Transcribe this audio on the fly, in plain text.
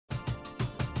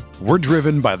We're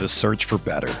driven by the search for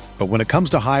better. But when it comes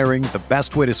to hiring, the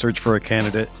best way to search for a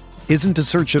candidate isn't to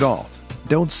search at all.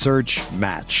 Don't search,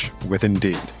 match with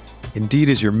Indeed. Indeed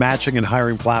is your matching and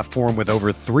hiring platform with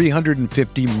over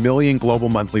 350 million global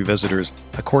monthly visitors,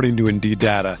 according to Indeed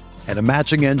data, and a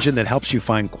matching engine that helps you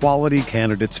find quality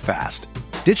candidates fast.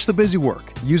 Ditch the busy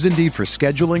work. Use Indeed for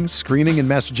scheduling, screening, and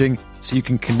messaging so you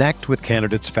can connect with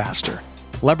candidates faster.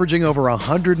 Leveraging over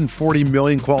 140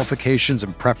 million qualifications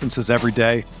and preferences every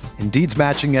day, Indeed's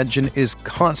matching engine is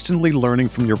constantly learning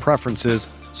from your preferences,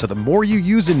 so the more you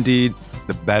use Indeed,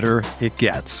 the better it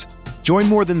gets. Join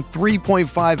more than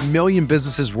 3.5 million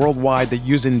businesses worldwide that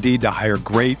use Indeed to hire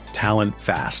great talent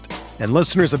fast. And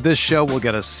listeners of this show will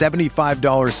get a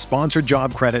 $75 sponsored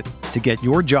job credit to get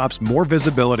your jobs more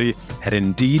visibility at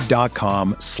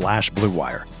Indeed.com/Blue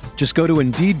Wire. Just go to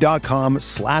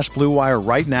Indeed.com/Blue Wire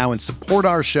right now and support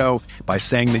our show by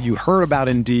saying that you heard about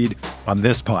Indeed on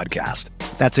this podcast.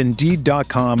 That's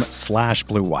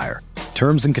Indeed.com/Blue Wire.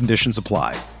 Terms and conditions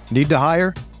apply. Need to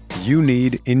hire? You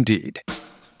need Indeed.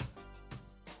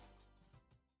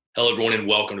 Hello, everyone, and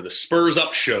welcome to the Spurs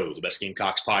Up Show, the best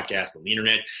Gamecocks podcast on the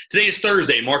internet. Today is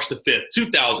Thursday, March the 5th,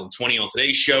 2020. On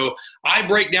today's show, I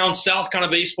break down South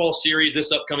Carolina baseball series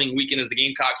this upcoming weekend as the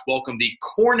Gamecocks welcome the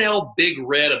Cornell Big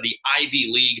Red of the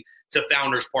Ivy League to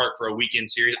Founders Park for a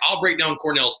weekend series. I'll break down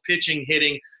Cornell's pitching,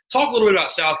 hitting, talk a little bit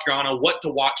about South Carolina, what to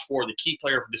watch for, the key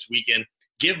player for this weekend,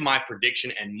 give my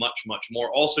prediction, and much, much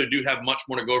more. Also do have much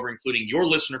more to go over, including your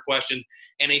listener questions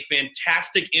and a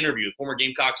fantastic interview with former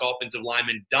Gamecocks offensive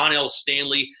lineman Donell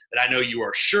Stanley that I know you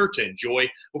are sure to enjoy.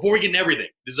 Before we get into everything,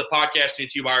 this is a podcast brought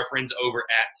to you by our friends over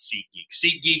at SeatGeek.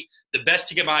 SeatGeek, the best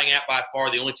ticket buying app by far,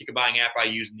 the only ticket buying app I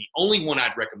use, and the only one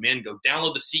I'd recommend. Go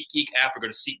download the SeatGeek app or go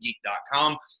to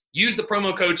SeatGeek.com. Use the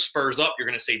promo code SPURSUP. You're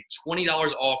going to save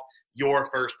 $20 off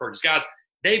your first purchase. Guys,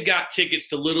 they've got tickets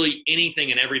to literally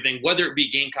anything and everything, whether it be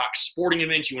Gamecock sporting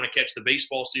events. You want to catch the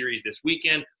baseball series this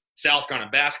weekend, South Carolina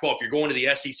basketball. If you're going to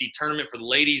the SEC tournament for the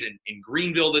ladies in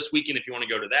Greenville this weekend, if you want to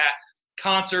go to that,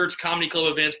 concerts, comedy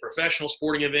club events, professional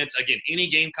sporting events, again, any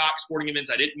Gamecock sporting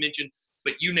events I didn't mention,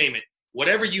 but you name it,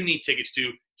 whatever you need tickets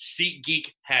to,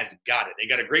 SeatGeek has got it. They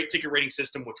got a great ticket rating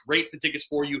system, which rates the tickets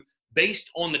for you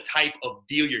based on the type of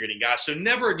deal you're getting, guys. So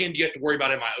never again do you have to worry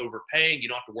about, am I overpaying? You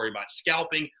don't have to worry about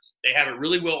scalping. They have it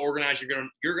really well organized.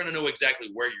 You're gonna know exactly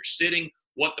where you're sitting,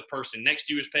 what the person next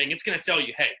to you is paying. It's gonna tell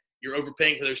you, hey, you're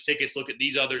overpaying for those tickets. Look at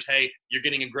these others. Hey, you're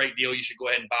getting a great deal. You should go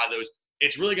ahead and buy those.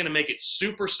 It's really gonna make it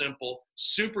super simple,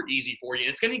 super easy for you.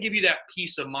 And it's gonna give you that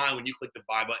peace of mind when you click the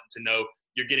buy button to know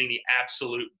you're getting the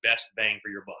absolute best bang for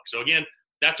your buck. So again,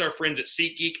 that's our friends at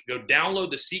SeatGeek. Go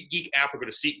download the SeatGeek app or go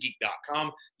to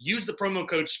SeatGeek.com. Use the promo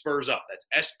code SPURSUP. That's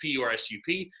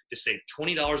SPURSUP to save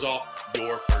 $20 off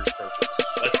your first purchase.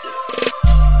 Let's get it.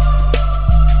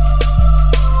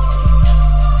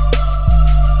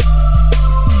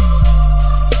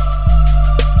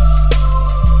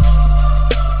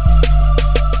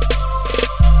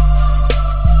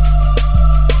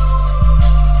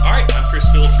 All right, I'm Chris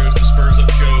Phillips, host of the Spurs Up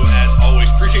Show. As always,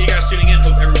 appreciate you guys tuning in.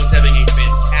 Hope everyone's having a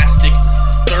fantastic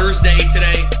Thursday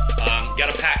today. Got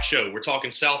a packed show. We're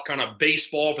talking South Carolina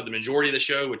baseball for the majority of the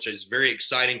show, which is very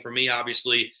exciting for me,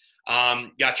 obviously.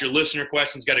 Got your listener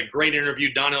questions. Got a great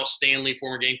interview. Donell Stanley,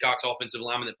 former Gamecocks offensive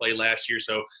lineman that played last year.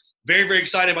 So very, very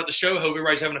excited about the show. Hope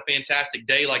everybody's having a fantastic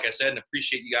day, like I said, and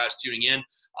appreciate you guys tuning in.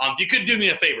 If you could do me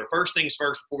a favor, first things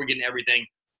first, before we get into everything,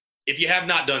 if you have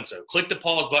not done so, click the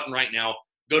pause button right now.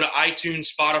 Go to iTunes,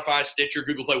 Spotify, Stitcher,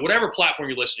 Google Play, whatever platform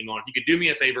you're listening on. If you could do me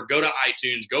a favor, go to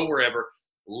iTunes, go wherever,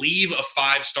 leave a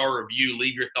 5-star review,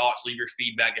 leave your thoughts, leave your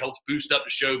feedback. It helps boost up the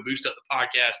show, boost up the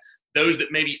podcast. Those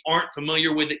that maybe aren't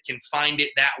familiar with it can find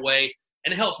it that way,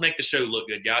 and it helps make the show look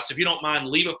good, guys. So if you don't mind,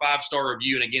 leave a 5-star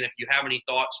review. And again, if you have any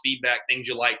thoughts, feedback, things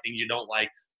you like, things you don't like,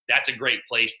 that's a great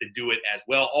place to do it as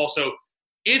well. Also,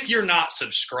 if you're not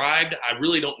subscribed, I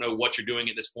really don't know what you're doing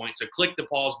at this point. So click the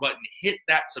pause button, hit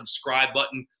that subscribe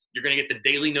button. You're going to get the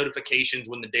daily notifications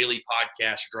when the daily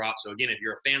podcast drops. So again, if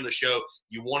you're a fan of the show,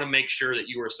 you want to make sure that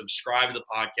you are subscribed to the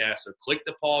podcast. So click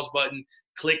the pause button,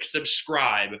 click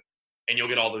subscribe, and you'll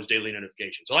get all those daily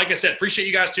notifications. So like I said, appreciate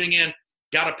you guys tuning in.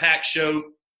 Got a packed show.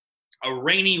 A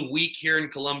rainy week here in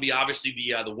Columbia. Obviously,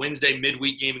 the Wednesday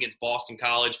midweek game against Boston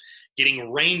College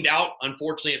getting rained out,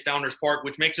 unfortunately, at Founders Park,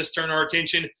 which makes us turn our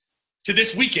attention to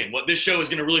this weekend, what this show is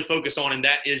going to really focus on, and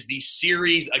that is the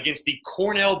series against the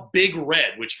Cornell Big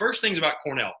Red, which first things about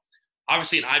Cornell,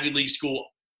 obviously an Ivy League school.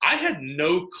 I had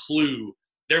no clue.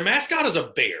 Their mascot is a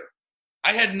bear.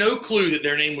 I had no clue that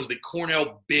their name was the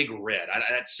Cornell Big Red.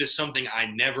 That's just something I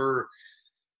never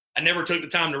I never took the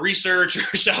time to research,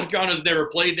 or South Carolina's never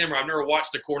played them, or I've never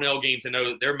watched a Cornell game to know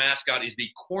that their mascot is the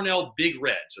Cornell Big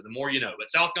Red. So the more you know.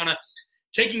 But South Carolina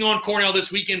taking on Cornell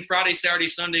this weekend, Friday, Saturday,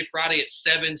 Sunday. Friday at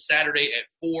 7, Saturday at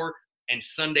 4, and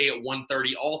Sunday at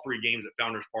 1:30. All 3 games at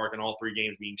Founders Park, and all 3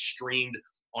 games being streamed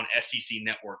on SEC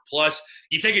Network Plus.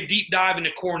 You take a deep dive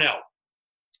into Cornell.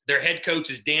 Their head coach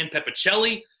is Dan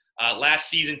Pepicelli. Last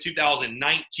season,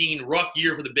 2019, rough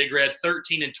year for the Big Red,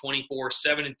 13-24,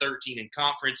 7-13 in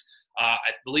conference. I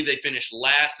believe they finished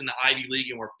last in the Ivy League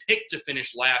and were picked to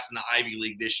finish last in the Ivy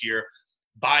League this year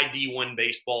by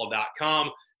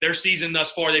D1Baseball.com. Their season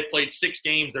thus far, they've played 6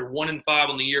 games. They're 1-5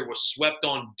 on the year, was swept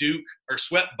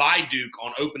by Duke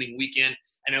on opening weekend,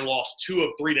 and then lost 2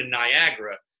 of 3 to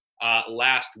Niagara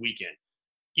last weekend.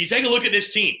 You take a look at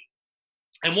this team.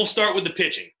 And we'll start with the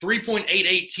pitching.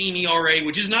 3.88 team ERA,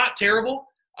 which is not terrible.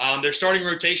 Their starting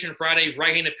rotation Friday,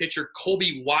 right-handed pitcher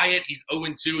Colby Wyatt. He's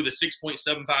 0-2 with a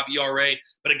 6.75 ERA,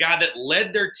 but a guy that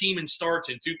led their team in starts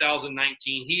in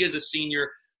 2019. He is a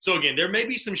senior. So, again, there may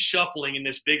be some shuffling in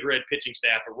this Big Red pitching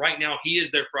staff, but right now he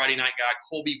is their Friday night guy.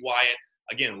 Colby Wyatt,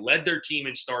 again, led their team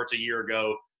in starts a year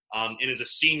ago and is a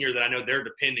senior that I know they're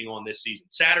depending on this season.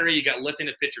 Saturday, you got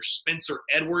left-handed pitcher Spencer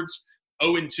Edwards,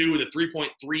 0-2 with a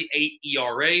 3.38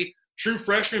 ERA. True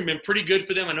freshman, been pretty good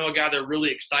for them. I know a guy they're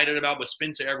really excited about, but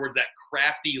Spencer Edwards, that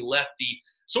crafty lefty,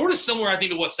 sort of similar, I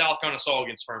think, to what South Carolina saw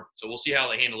against Furman. So we'll see how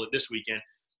they handle it this weekend.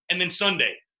 And then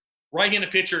Sunday, right-handed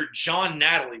pitcher John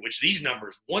Natalie, which these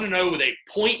numbers, 1-0 with a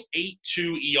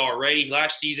 .82 ERA.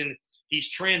 Last season,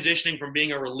 he's transitioning from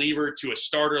being a reliever to a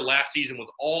starter. Last season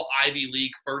was all Ivy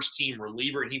League first-team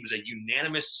reliever, and he was a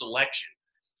unanimous selection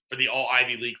for the all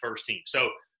Ivy League first team.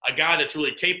 So a guy that's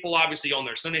really capable, obviously, on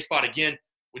their Sunday spot. Again,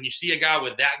 when you see a guy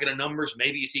with that good of numbers,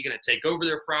 maybe is he going to take over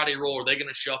their Friday role? Are they going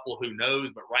to shuffle? Who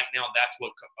knows? But right now, that's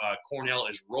what Cornell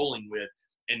is rolling with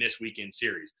in this weekend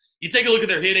series. You take a look at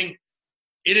their hitting.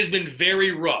 It has been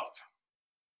very rough.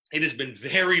 It has been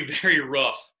very, very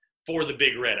rough for the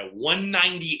Big Red. A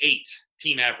 198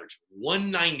 team average.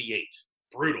 198.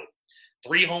 Brutal.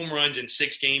 3 home runs in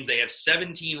 6 games. They have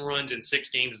 17 runs in 6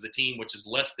 games as a team, which is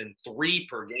less than 3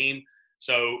 per game.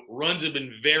 So runs have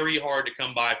been very hard to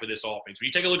come by for this offense. When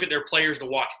you take a look at their players to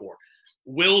watch for,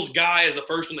 Will's Guy is the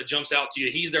first one that jumps out to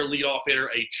you. He's their leadoff hitter,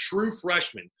 a true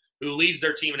freshman who leads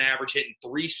their team in average, hitting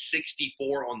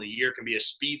 .364 on the year, can be a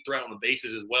speed threat on the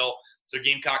bases as well. So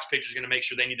Gamecocks pitchers are going to make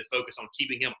sure they need to focus on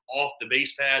keeping him off the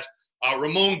base paths.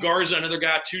 Ramon Garza, another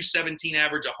guy, .217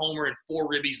 average, a homer and 4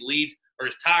 ribbies, leads or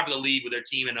is tied for the lead with their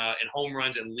team in home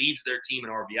runs and leads their team in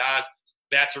RBIs.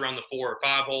 Bats around the 4 or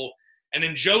 5 hole. And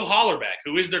then Joe Hollerback,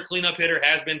 who is their cleanup hitter,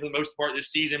 has been for the most part this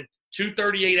season.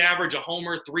 .238 average, a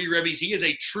homer, 3 ribbies. He is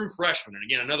a true freshman. And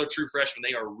again, another true freshman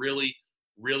they are really,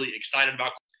 really excited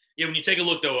about. Yeah, when you take a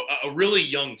look, though, a really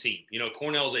young team. You know,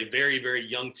 Cornell is a very, very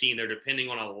young team. They're depending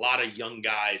on a lot of young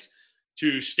guys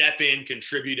to step in,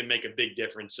 contribute, and make a big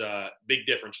difference for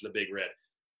the Big Red.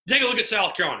 Take a look at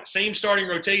South Carolina. Same starting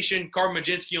rotation. Carter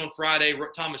Majinski on Friday,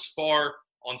 Thomas Farr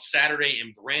on Saturday,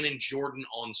 and Brandon Jordan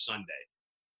on Sunday.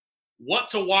 What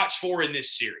to watch for in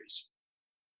this series?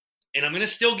 And I'm going to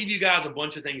still give you guys a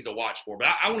bunch of things to watch for, but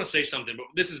I want to say something. But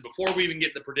this is before we even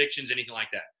get the predictions, anything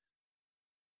like that.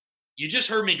 You just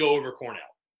heard me go over Cornell.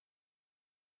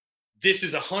 This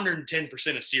is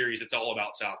 110% a series that's all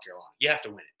about South Carolina. You have to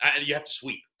win it. You have to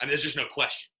sweep. I mean, there's just no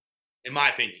question. In my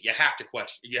opinion, you have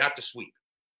to sweep.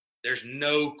 There's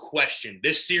no question.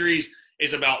 This series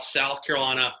is about South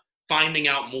Carolina finding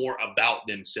out more about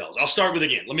themselves. I'll start with,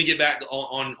 again, let me get back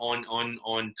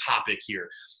on topic here.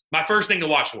 My first thing to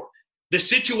watch for, the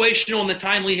situation on the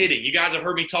timely hitting. You guys have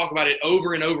heard me talk about it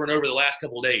over and over and over the last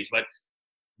couple of days, but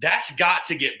that's got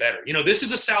to get better. You know, this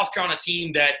is a South Carolina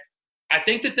team that I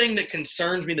think the thing that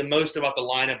concerns me the most about the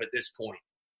lineup at this point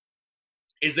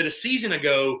is that a season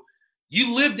ago,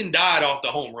 you lived and died off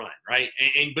the home run, right?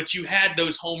 But you had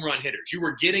those home run hitters. You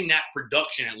were getting that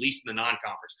production, at least in the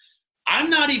non-conference. I'm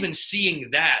not even seeing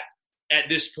that at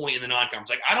this point in the non-conference.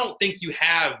 Like, I don't think you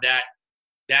have that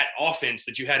offense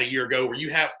that you had a year ago where you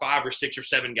have 5 or 6 or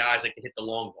 7 guys that can hit the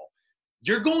long ball.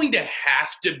 You're going to have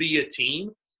to be a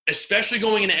team, especially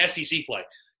going into SEC play.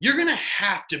 You're going to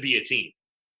have to be a team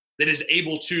that is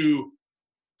able to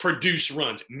produce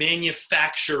runs,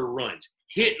 manufacture runs,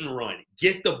 hit and run,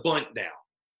 get the bunt down,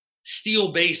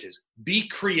 steal bases, be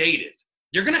creative.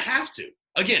 You're going to have to.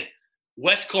 Again,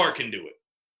 Wes Clark can do it.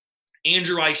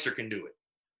 Andrew Eister can do it.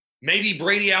 Maybe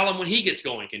Brady Allen, when he gets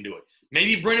going, can do it.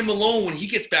 Maybe Brennan Malone, when he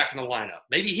gets back in the lineup,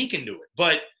 maybe he can do it.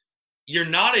 But you're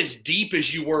not as deep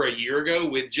as you were a year ago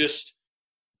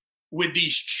with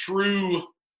these true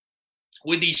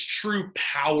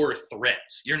power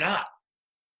threats. You're not.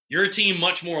 You're a team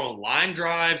much more on line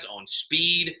drives, on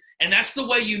speed, and that's the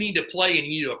way you need to play and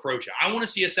you need to approach it. I want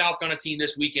to see a South Carolina team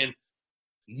this weekend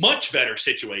much better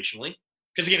situationally.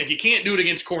 Because, again, if you can't do it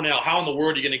against Cornell, how in the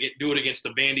world are you going to do it against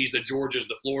the Vandies, the Georgias,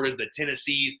 the Floridas, the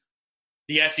Tennessees,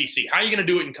 the SEC? How are you going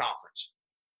to do it in conference?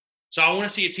 So I want to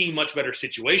see a team much better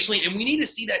situationally, and we need to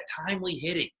see that timely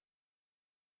hitting.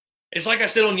 It's like I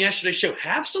said on yesterday's show,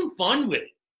 have some fun with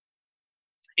it.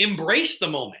 Embrace the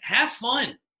moment. Have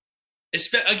fun.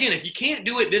 Again, if you can't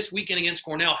do it this weekend against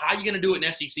Cornell, how are you going to do it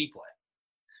in SEC play?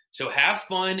 So have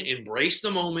fun, embrace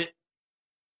the moment.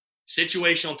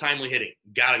 Situational, timely hitting.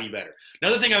 Got to be better.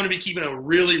 Another thing I'm going to be keeping a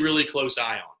really, really close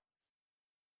eye on.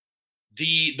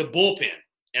 The bullpen.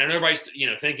 And I know everybody's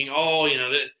thinking,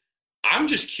 I'm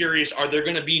just curious, are there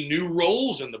going to be new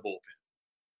roles in the bullpen?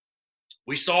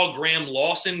 We saw Graham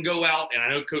Lawson go out, and I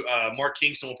know Mark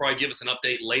Kingston will probably give us an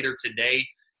update later today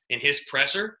in his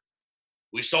presser.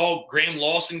 We saw Graham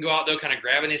Lawson go out, though, kind of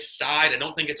grabbing his side. I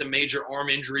don't think it's a major arm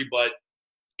injury, but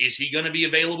is he going to be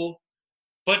available?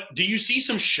 But do you see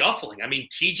some shuffling? I mean,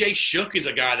 TJ Shook is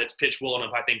a guy that's pitched well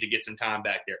enough, I think, to get some time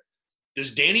back there.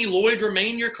 Does Danny Lloyd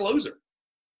remain your closer?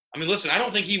 I mean, listen, I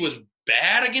don't think he was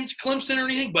bad against Clemson or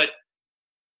anything, but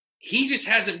he just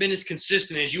hasn't been as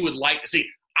consistent as you would like to see.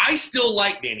 I still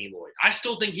like Danny Lloyd. I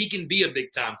still think he can be a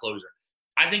big-time closer.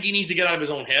 I think he needs to get out of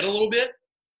his own head a little bit.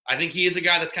 I think he is a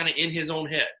guy that's kind of in his own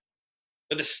head.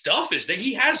 But the stuff is that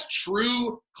he has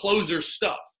true closer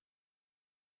stuff.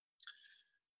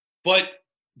 But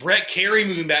Brett Carey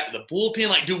moving back to the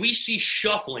bullpen, do we see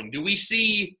shuffling? Do we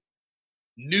see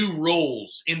new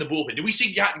roles in the bullpen? Do we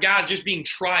see guys just being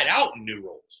tried out in new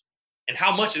roles? And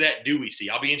how much of that do we see?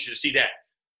 I'll be interested to see that.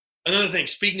 Another thing,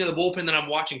 speaking of the bullpen that I'm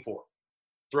watching for,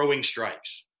 throwing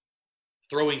strikes.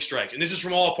 Throwing strikes. And this is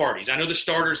from all parties. I know the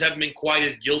starters haven't been quite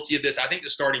as guilty of this. I think the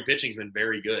starting pitching has been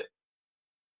very good.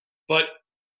 But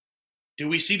do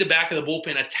we see the back of the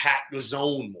bullpen attack the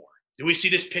zone more? Do we see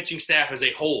this pitching staff as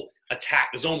a whole attack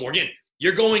the zone more? Again,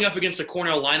 you're going up against a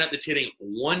Cornell lineup that's hitting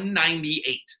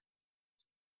 198.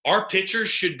 Our pitchers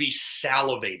should be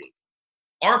salivating.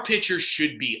 Our pitchers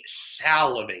should be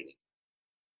salivating.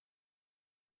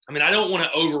 I mean, I don't want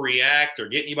to overreact or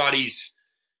get anybody's,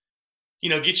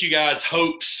 get you guys'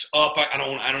 hopes up. I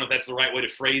don't know if that's the right way to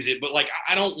phrase it, but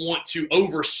I don't want to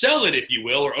oversell it, if you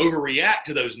will, or overreact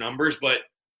to those numbers. But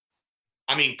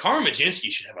I mean, Carmen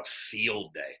Majinski should have a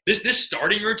field day. This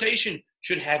starting rotation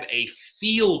should have a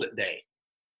field day.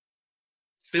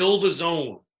 Fill the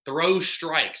zone, throw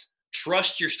strikes,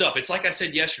 trust your stuff. It's like I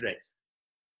said yesterday.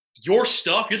 Your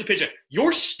stuff, you're the pitcher.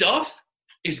 Your stuff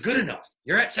is good enough.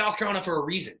 You're at South Carolina for a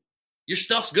reason. Your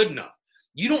stuff's good enough.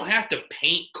 You don't have to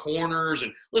paint corners.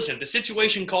 And listen, if the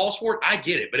situation calls for it, I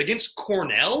get it. But against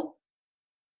Cornell,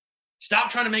 stop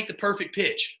trying to make the perfect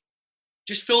pitch.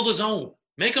 Just fill the zone.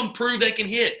 Make them prove they can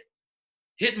hit.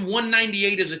 Hitting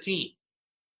 198 as a team.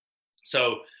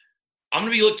 So I'm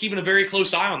going to be keeping a very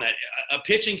close eye on that. A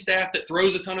pitching staff that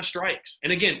throws a ton of strikes.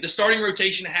 And again, the starting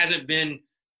rotation hasn't been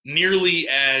nearly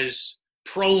as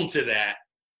prone to that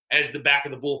as the back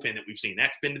of the bullpen that we've seen.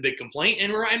 That's been the big complaint,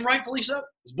 and rightfully so.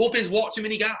 This bullpen's walked too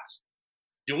many guys.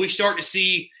 Do we start to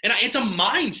see – and it's a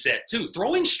mindset too.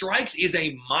 Throwing strikes is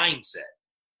a mindset.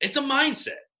 It's a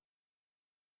mindset.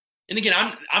 And again,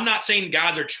 I'm not saying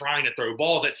guys are trying to throw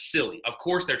balls. That's silly. Of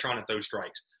course they're trying to throw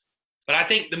strikes. But I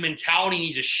think the mentality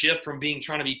needs to shift from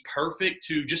trying to be perfect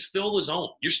to just fill the zone.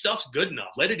 Your stuff's good enough.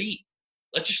 Let it eat.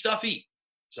 Let your stuff eat.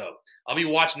 So I'll be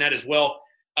watching that as well.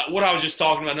 What I was just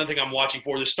talking about, another thing I'm watching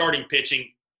for, the starting pitching,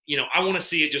 I want to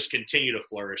see it just continue to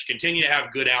flourish, continue to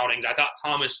have good outings. I thought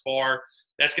Thomas Farr,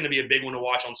 that's going to be a big one to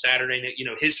watch on Saturday.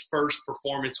 His first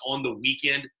performance on the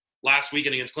weekend, last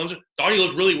weekend against Clemson, thought he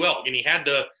looked really well. And he had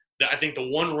I think the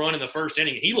one run in the first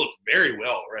inning. He looked very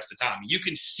well the rest of the time. You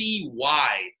can see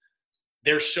why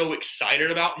they're so excited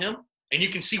about him, and you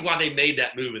can see why they made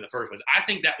that move in the first place. I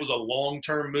think that was a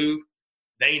long-term move.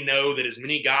 They know that as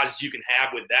many guys as you can have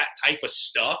with that type of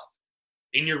stuff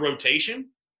in your rotation,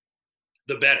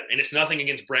 the better. And it's nothing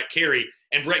against Brett Carey.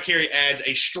 And Brett Carey adds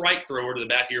a strike thrower to the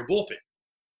back of your bullpen.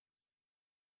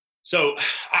 So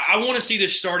I want to see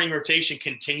this starting rotation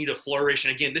continue to flourish.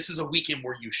 And again, this is a weekend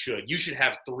where you should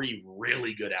have 3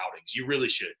 really good outings. You really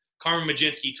should. Carmen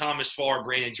Majinski, Thomas Farr,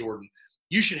 Brandon Jordan.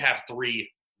 You should have 3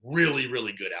 really,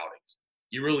 really good outings.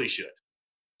 You really should.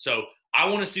 So I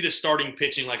want to see the starting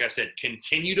pitching, like I said,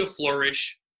 continue to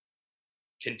flourish,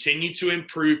 continue to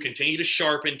improve, continue to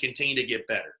sharpen, continue to get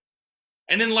better.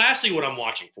 And then lastly, what I'm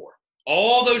watching for,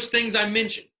 all those things I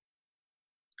mentioned,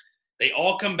 they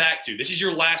all come back to, this is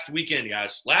your last weekend,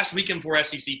 guys. Last weekend for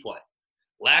SEC play.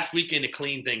 Last weekend to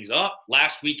clean things up.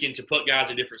 Last weekend to put guys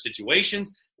in different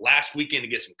situations. Last weekend to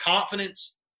get some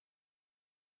confidence.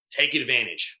 Take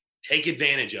advantage. Take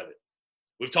advantage of it.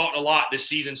 We've talked a lot this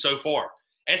season so far.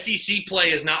 SEC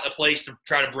play is not the place to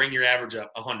try to bring your average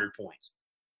up 100 points.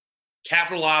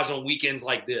 Capitalize on weekends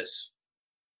like this.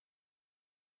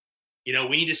 We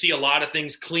need to see a lot of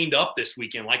things cleaned up this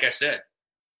weekend, like I said.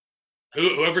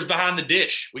 Whoever's behind the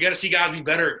dish, we got to see guys be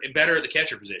better at the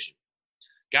catcher position.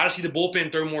 Got to see the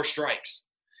bullpen throw more strikes.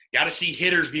 Got to see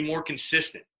hitters be more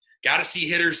consistent. Got to see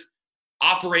hitters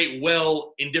operate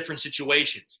well in different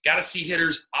situations. Got to see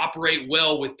hitters operate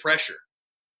well with pressure.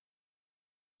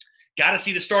 Got to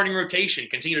see the starting rotation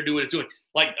continue to do what it's doing.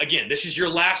 Like, again, this is your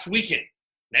last weekend.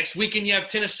 Next weekend you have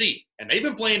Tennessee, and they've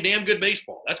been playing damn good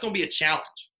baseball. That's going to be a challenge.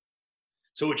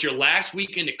 So it's your last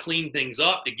weekend to clean things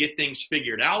up, to get things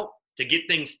figured out, to get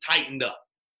things tightened up.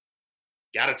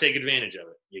 Got to take advantage of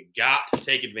it. You got to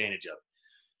take advantage of it.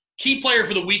 Key player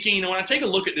for the weekend, when I take a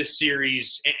look at this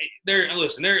series,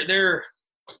 this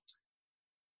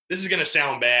is going to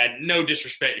sound bad. No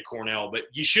disrespect to Cornell, but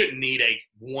you shouldn't need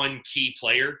one key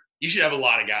player. You should have a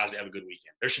lot of guys that have a good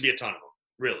weekend. There should be a ton of them,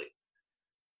 really.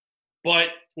 But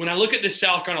when I look at this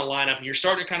South Carolina lineup, and you're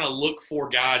starting to kind of look for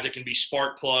guys that can be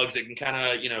spark plugs, that can kind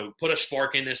of, put a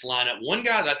spark in this lineup. One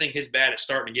guy that I think his bat is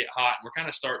starting to get hot, and we're kind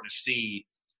of starting to see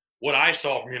what I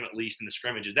saw from him, at least in the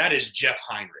scrimmages, that is Jeff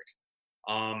Heinrich.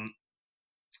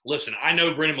 Listen, I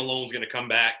know Brennan Malone's going to come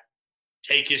back,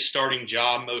 take his starting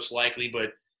job most likely,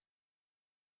 but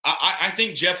I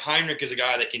think Jeff Heinrich is a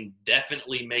guy that can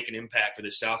definitely make an impact for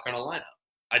this South Carolina lineup.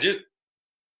 I do.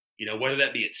 Whether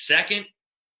that be at second,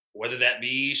 whether that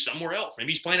be somewhere else.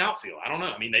 Maybe he's playing outfield. I don't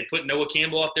know. I mean, they put Noah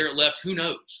Campbell out there at left. Who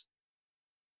knows?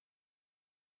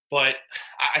 But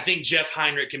I think Jeff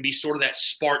Heinrich can be sort of that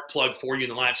spark plug for you in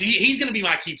the lineup. So he's going to be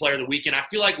my key player of the weekend. I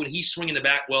feel like when he's swinging the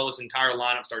bat well, this entire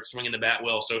lineup starts swinging the bat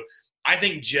well. So I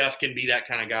think Jeff can be that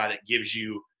kind of guy that gives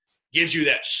you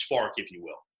that spark, if you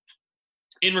will.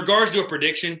 In regards to a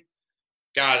prediction,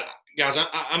 guys,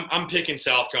 I'm picking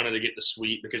South Carolina to get the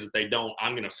sweep, because if they don't,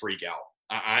 I'm going to freak out.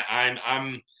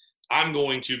 I'm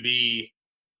going to be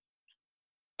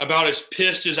about as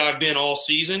pissed as I've been all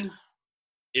season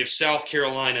if South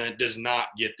Carolina does not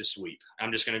get the sweep.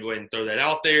 I'm just going to go ahead and throw that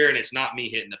out there, and it's not me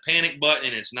hitting the panic button,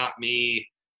 and it's not me,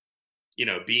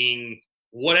 being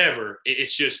whatever.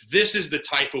 It's just, this is the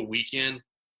type of weekend.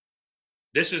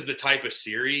 This is the type of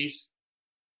series.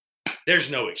 There's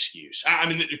no excuse. I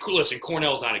mean, listen,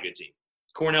 Cornell's not a good team.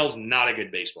 Cornell's not a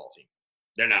good baseball team.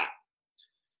 They're not.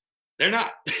 They're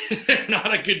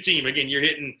not a good team. Again, you're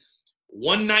hitting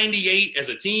 198 as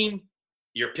a team.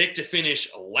 You're picked to finish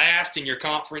last in your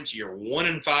conference. You're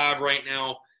 1-5 right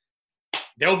now.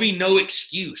 There'll be no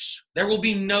excuse. There will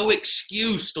be no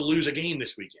excuse to lose a game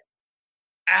this weekend.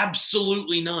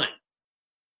 Absolutely none.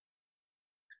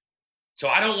 So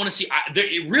I don't want to see –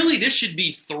 this should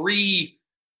be three –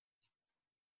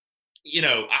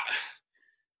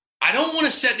 I don't want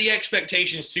to set the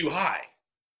expectations too high,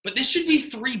 but this should be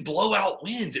 3 blowout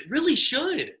wins. It really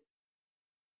should.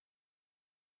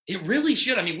 It really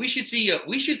should. I mean, we should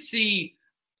see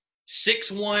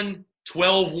 6-1,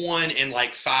 12-1, and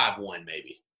 5-1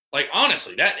 maybe.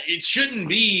 Honestly, that it shouldn't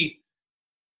be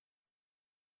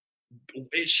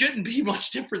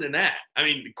much different than that. I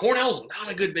mean, Cornell's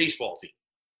not a good baseball team.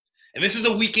 And this is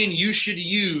a weekend you should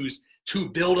use to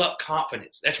build up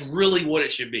confidence. That's really what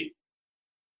it should be.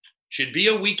 Should be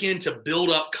a weekend to build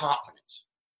up confidence.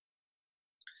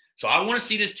 So I want to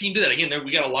see this team do that. Again,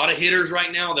 we got a lot of hitters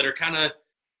right now that are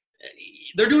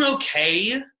they're doing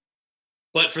okay.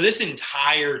 But for this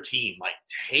entire team,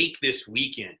 take this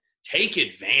weekend, take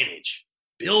advantage,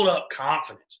 build up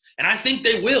confidence. And I think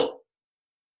they will.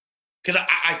 Because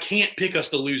I can't pick us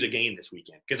to lose a game this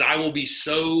weekend, because I will be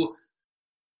so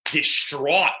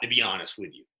distraught, to be honest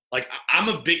with you. I'm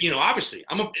a big, obviously,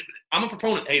 I'm a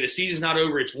proponent. Hey, the season's not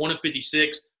over. It's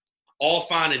 1-56, all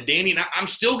fine and dandy. And I'm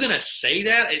still going to say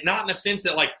that, not in the sense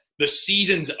that, the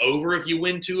season's over if you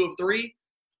win 2 of 3.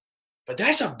 But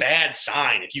that's a bad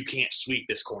sign if you can't sweep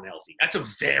this Cornell team. That's a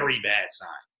very bad sign.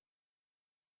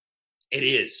 It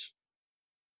is.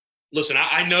 Listen,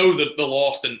 I know that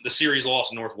the series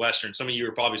lost in Northwestern. Some of you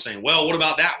are probably saying, well, what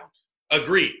about that one?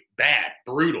 Agreed. Bad.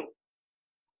 Brutal.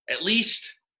 At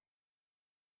least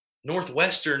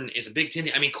Northwestern is a Big Ten.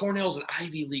 I mean, Cornell's an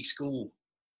Ivy League school.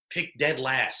 Picked dead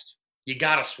last. You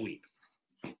got to sweep.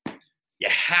 You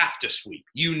have to sweep.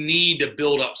 You need to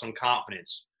build up some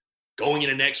confidence. Going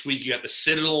into next week, you got the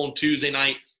Citadel on Tuesday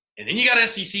night, and then you got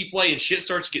SEC play, and shit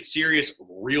starts to get serious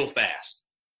real fast.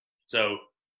 So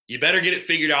You better get it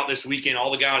figured out this weekend.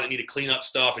 All the guys that need to clean up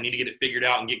stuff and need to get it figured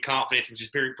out and get confidence, which is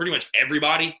pretty much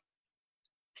everybody,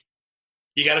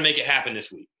 you got to make it happen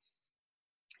this week.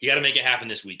 You got to make it happen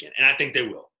this weekend. And I think they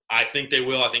will. I think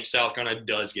South Carolina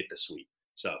does get the sweep.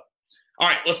 So, all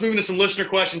right, let's move into some listener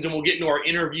questions and we'll get into our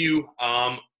interview.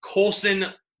 Colson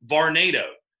Varnado,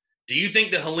 do you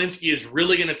think that Helinski is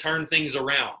really going to turn things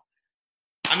around?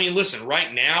 I mean, listen,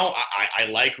 right now, I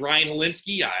like Ryan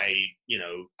Helinski. I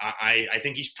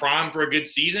think he's primed for a good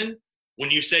season.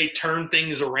 When you say turn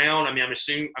things around, I mean, I'm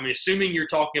assuming you're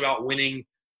talking about winning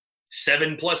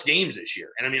 7+ games this year.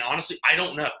 And I mean, honestly, I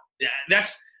don't know.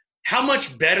 That's how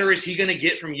much better is he going to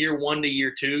get from year 1 to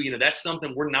year 2? That's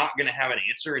something we're not going to have an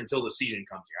answer until the season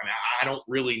comes here. I mean, I don't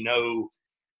really know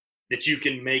that you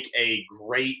can make a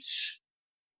great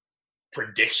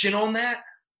prediction on that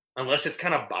unless it's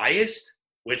kind of biased.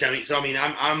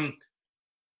 I'm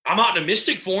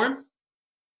optimistic for him.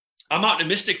 I'm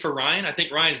optimistic for Ryan. I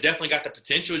think Ryan's definitely got the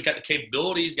potential. He's got the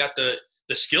capability. He's got the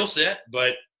skill set.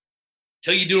 But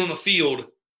until you do it on the field,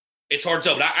 it's hard to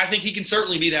tell. But I think he can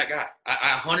certainly be that guy.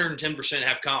 I 110%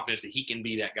 have confidence that he can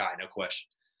be that guy, no question.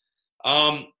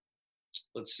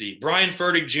 Let's see. Brian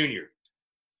Fertig Jr.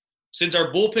 Since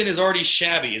our bullpen is already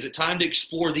shabby, is it time to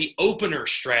explore the opener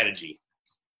strategy?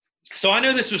 So I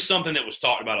know this was something that was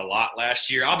talked about a lot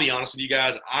last year. I'll be honest with you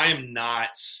guys. I'm not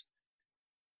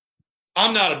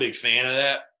a big fan of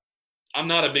that. I'm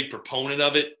not a big proponent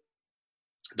of it,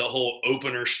 the whole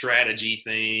opener strategy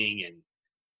thing. And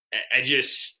I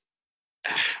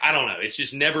don't know. It's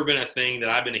just never been a thing that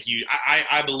I've been a huge –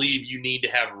 I believe you need to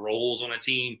have roles on a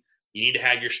team. You need to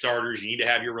have your starters. You need to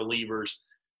have your relievers,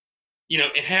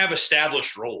 and have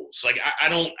established roles. Like I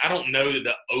don't know that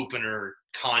the opener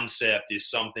concept is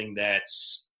something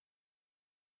that's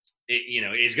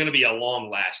is going to be a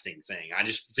long-lasting thing. I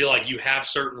just feel like you have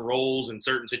certain roles in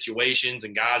certain situations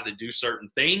and guys that do certain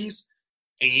things,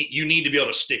 and you need to be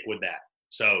able to stick with that.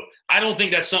 So I don't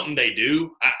think that's something they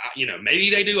do. Maybe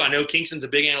they do. I know Kingston's a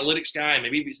big analytics guy.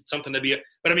 Maybe it's something to be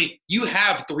 – but, I mean, you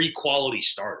have 3 quality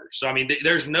starters. So, I mean,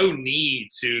 there's no need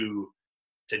to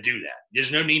do that.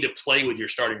 There's no need to play with your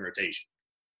starting rotation.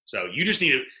 So you just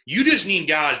need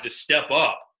guys to step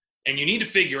up, and you need to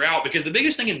figure out, because the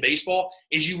biggest thing in baseball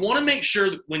is you want to make sure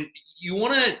that when you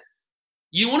want to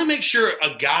make sure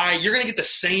a guy, you're going to get the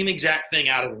same exact thing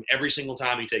out of him every single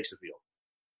time he takes the field.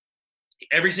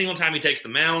 Every single time he takes the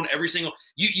mound,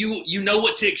 you know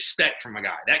what to expect from a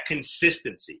guy, that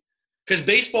consistency. Because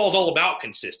baseball is all about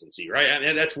consistency, right? I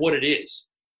mean, that's what it is.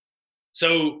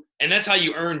 So, and that's how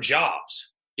you earn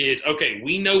jobs is, okay,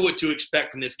 we know what to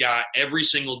expect from this guy every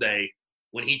single day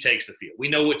when he takes the field. We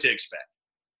know what to expect.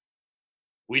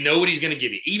 We know what he's going to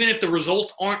give you, even if the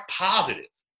results aren't positive,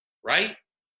 right?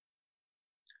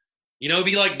 It'd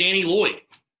be like Danny Lloyd.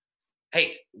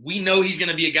 Hey, we know he's going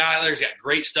to be a guy that's got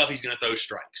great stuff. He's going to throw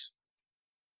strikes.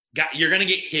 You're going to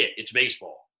get hit. It's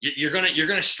baseball. You're going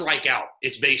to strike out.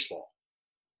 It's baseball.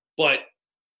 But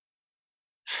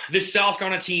this South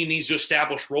Carolina team needs to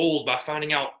establish roles by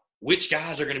finding out which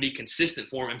guys are going to be consistent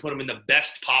for him and put them in the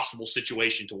best possible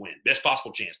situation to win, best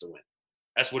possible chance to win.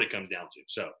 That's what it comes down to.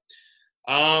 So,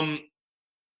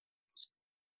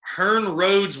 Hearn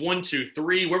Rhodes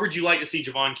 123. Where would you like to see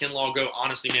Javon Kinlaw go?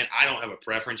 Honestly, man, I don't have a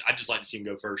preference. I'd just like to see him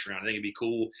go first round. I think it'd be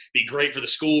cool. Be great for the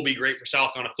school. Be great for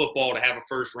South Carolina football to have a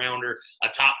first rounder. A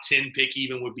top 10 pick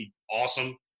even would be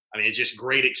awesome. I mean, it's just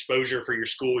great exposure for your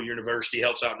school, your university,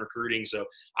 helps out in recruiting. So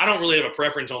I don't really have a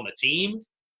preference on the team.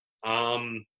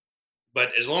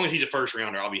 But as long as he's a first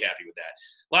rounder, I'll be happy with that.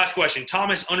 Last question,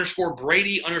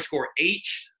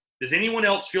 Thomas_Brady_H. Does anyone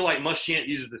else feel like Muschamp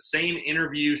uses the same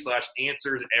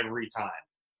interview/answers every time?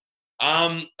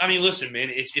 I mean, listen, man,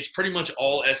 it's pretty much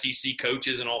all SEC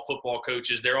coaches and all football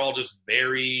coaches. They're all just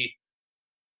very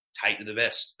tight to the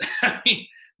vest. I mean,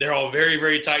 they're all very,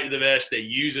 very tight to the vest. They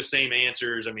use the same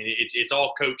answers. I mean, it's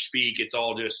all coach speak. It's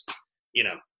all just,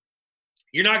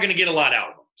 you're not going to get a lot out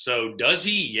of them. So does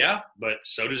he? Yeah, but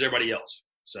so does everybody else.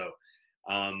 So,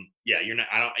 you're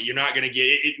not going to get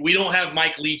it. We don't have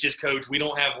Mike Leach as coach. We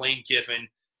don't have Lane Kiffin.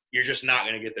 You're just not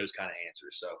going to get those kind of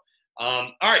answers. So,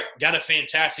 all right, got a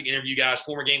fantastic interview, guys.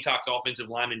 Former Gamecocks offensive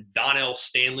lineman Donell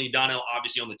Stanley. Donell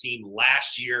obviously on the team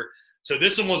last year. So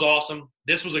this one was awesome.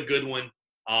 This was a good one.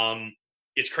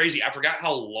 It's crazy. I forgot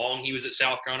how long he was at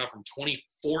South Carolina, from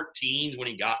 2014 when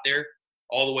he got there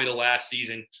all the way to last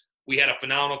season. We had a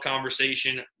phenomenal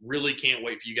conversation. Really can't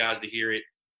wait for you guys to hear it.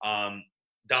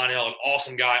 Donell, an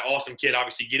awesome guy, awesome kid,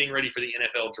 obviously getting ready for the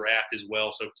NFL draft as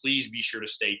well. So please be sure to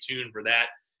stay tuned for that.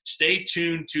 Stay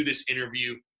tuned to this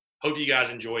interview. Hope you guys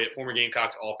enjoy it. Former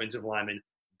Gamecocks offensive lineman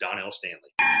Donell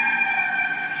Stanley.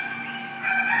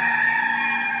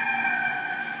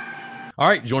 All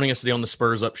right, joining us today on the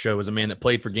Spurs Up Show is a man that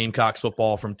played for Gamecocks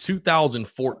football from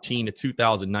 2014 to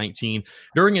 2019.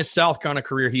 During his South Carolina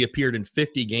career, he appeared in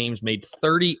 50 games, made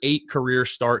 38 career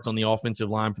starts on the offensive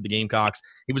line for the Gamecocks.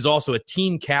 He was also a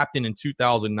team captain in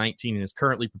 2019 and is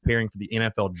currently preparing for the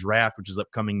NFL Draft, which is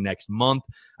upcoming next month.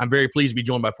 I'm very pleased to be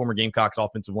joined by former Gamecocks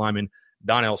offensive lineman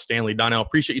Donell Stanley. Donell,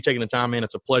 appreciate you taking the time, man.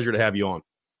 It's a pleasure to have you on.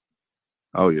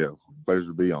 Oh, yeah. Pleasure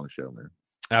to be on the show, man.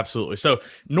 Absolutely. So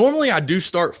normally I do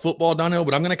start football, Donell,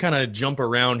 but I'm going to kind of jump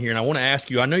around here, and I want to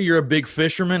ask you, I know you're a big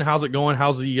fisherman. How's it going?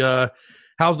 How's the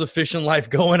fishing life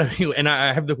going? And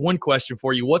I have the one question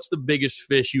for you. What's the biggest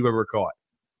fish you've ever caught?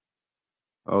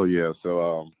 Oh, yeah.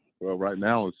 So, well, right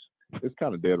now it's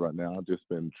kind of dead right now. I've just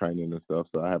been training and stuff,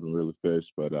 so I haven't really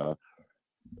fished. But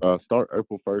start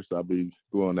April 1st, I'll be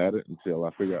going at it until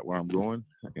I figure out where I'm going.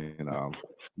 And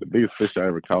the biggest fish I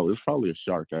ever caught is probably a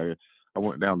shark. I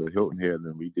went down to Hilton Head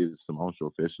and we did some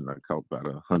onshore fishing. I caught about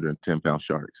a 110-pound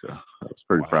shark, so I was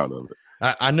pretty proud of it.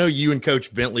 I know you and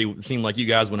Coach Bentley seemed like you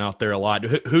guys went out there a lot.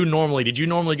 Did you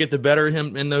normally get the better of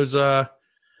him in those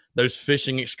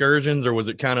fishing excursions, or was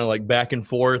it kind of like back and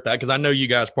forth? Because I know you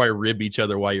guys probably rib each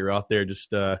other while you're out there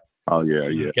just oh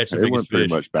yeah. Catching it went pretty fish.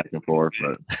 much back and forth,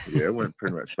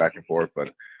 but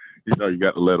you know, you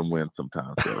got to let them win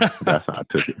sometimes. So that's how I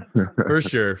took it. For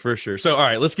sure. So, all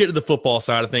right, let's get to the football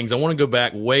side of things. I want to go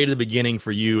back way to the beginning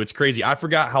for you. It's crazy. I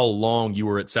forgot how long you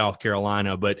were at South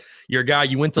Carolina, but you're a guy,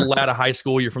 you went to Latta High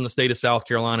School. You're from the state of South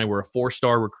Carolina. We're a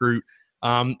 4-star recruit.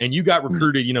 And you got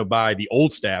recruited, by the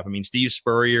old staff. I mean, Steve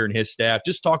Spurrier and his staff.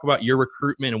 Just talk about your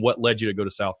recruitment and what led you to go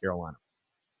to South Carolina.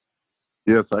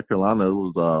 Yeah, South Carolina, it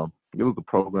was a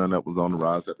program that was on the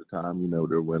rise at the time. They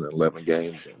were winning 11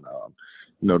 games, and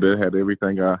they had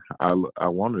everything I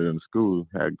wanted in the school.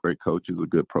 Had great coaches, a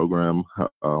good program,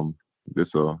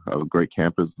 just a great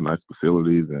campus, nice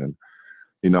facilities, and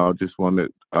I just wanted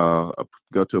to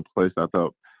go to a place I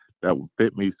thought that would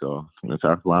fit me. So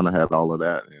South Carolina had all of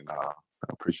that, and I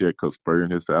appreciate Coach Spurrier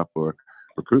and his staff for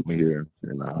recruiting me here,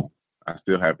 and I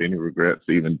still have any regrets,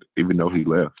 even though he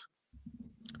left.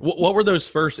 What were those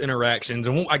first interactions,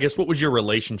 and I guess what was your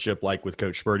relationship like with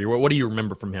Coach Spurrier? What do you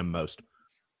remember from him most?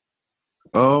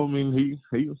 Oh, I mean,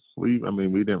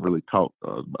 we didn't really talk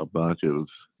a bunch. It was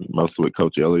mostly with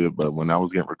Coach Elliott. But when I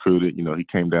was getting recruited, he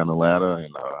came down the ladder,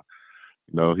 and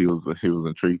he was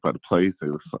intrigued by the place. It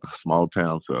was a small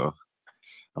town, so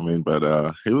he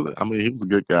was a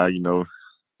good guy.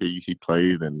 He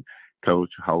played and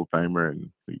coached, Hall of Famer, and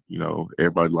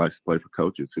everybody likes to play for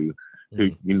coaches who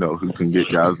can get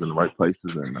guys in the right places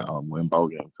and win ball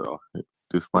games. So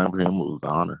just playing for him was an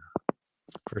honor.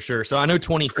 For sure. So I know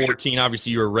 2014,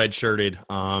 obviously you were redshirted,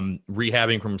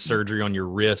 rehabbing from surgery on your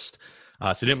wrist.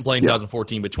 So didn't play in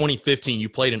 2014, but 2015 you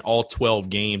played in all 12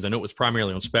 games. I know it was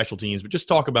primarily on special teams, but just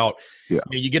talk about,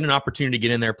 you get an opportunity to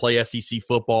get in there, play SEC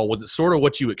football. Was it sort of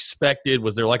what you expected?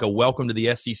 Was there like a welcome to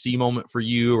the SEC moment for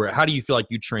you, or how do you feel like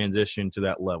you transitioned to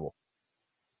that level?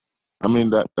 I mean,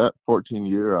 that 14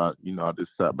 year, I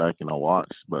just sat back and I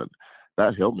watched, but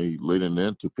that helped me leading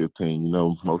into 15.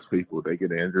 Most people, they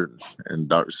get injured and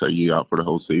doctors say you out for the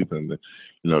whole season.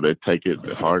 They take it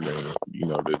hard and,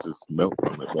 they just melt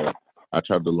from it. But I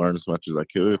tried to learn as much as I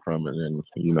could from it. And,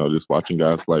 just watching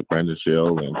guys like Brandon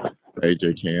Shell and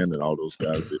A.J. Can and all those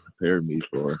guys that prepared me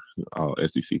for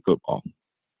SEC football.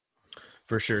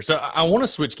 For sure. So I want to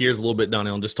switch gears a little bit,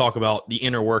 Donell, and just talk about the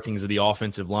inner workings of the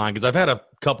offensive line, because I've had a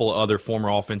couple of other former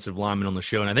offensive linemen on the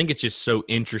show, and I think it's just so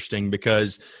interesting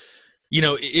because –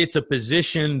 it's a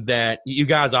position that you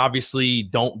guys obviously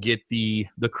don't get the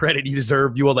credit you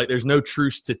deserve. There's no true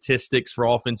statistics for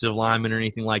offensive linemen or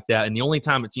anything like that. And the only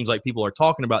time it seems like people are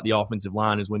talking about the offensive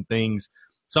line is when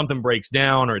something breaks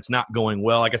down or it's not going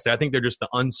well. Like I said, I think they're just the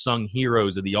unsung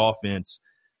heroes of the offense.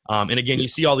 And again, you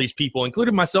see all these people,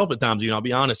 including myself at times, I'll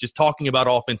be honest, just talking about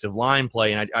offensive line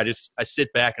play. And I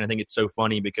sit back and I think it's so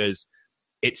funny because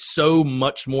it's so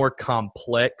much more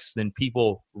complex than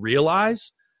people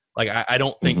realize. Like, I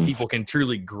don't think people can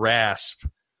truly grasp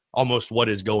almost what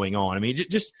is going on. I mean,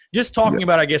 just talking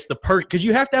about, I guess, because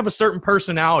you have to have a certain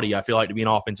personality, I feel like, to be an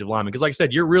offensive lineman. Because like I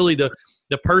said, you're really the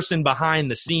person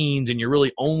behind the scenes, and you're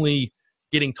really only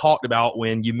getting talked about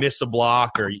when you miss a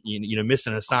block or, miss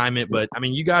an assignment. But, I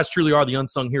mean, you guys truly are the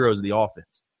unsung heroes of the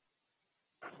offense.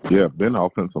 Yeah, being an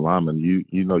offensive lineman, you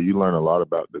learn a lot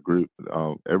about the group.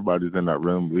 Everybody's in that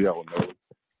room. We all know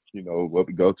what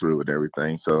we go through and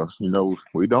everything. So,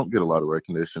 we don't get a lot of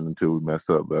recognition until we mess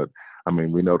up. But,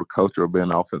 we know the culture of being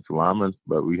offensive linemen,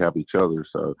 but we have each other.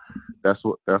 So that's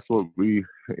what we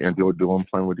enjoy doing,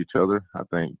 playing with each other. I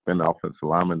think being an offensive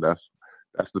lineman, that's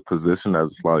the position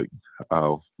that's like,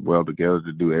 well together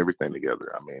to do everything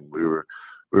together. We were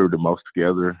we were the most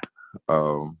together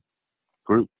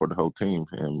group for the whole team,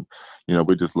 and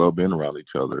we just love being around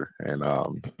each other. And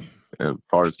as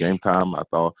far as game time, I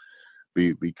thought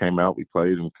we came out, we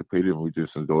played and competed, and we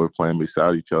just enjoyed playing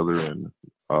beside each other and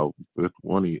with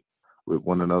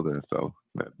one another. And so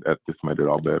that just made it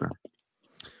all better.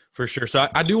 For sure. So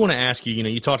I do want to ask you,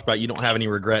 you talked about you don't have any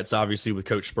regrets, obviously, with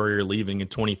Coach Spurrier leaving in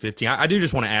 2015. I do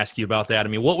just want to ask you about that. I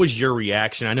mean, what was your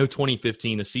reaction? I know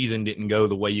 2015, the season didn't go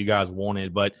the way you guys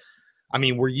wanted, but, I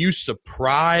mean, were you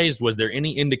surprised? Was there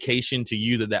any indication to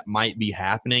you that might be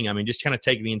happening? I mean, just kind of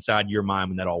take me inside your mind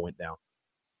when that all went down.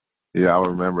 Yeah, I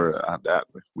remember that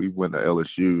we went to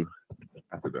LSU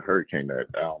after the hurricane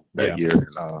that year.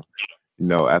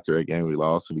 And, after that game we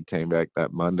lost and we came back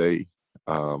that Monday,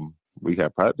 we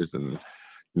had practice, and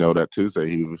that Tuesday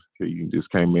he just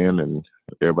came in and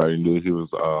everybody knew he was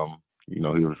he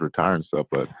was retiring stuff.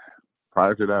 But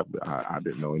prior to that, I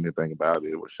didn't know anything about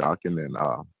it. It was shocking, and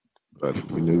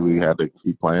but we knew we had to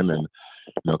keep playing. And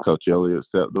Coach Elliott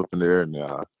stepped up in there, and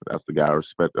that's the guy I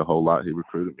respect a whole lot. He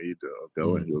recruited me to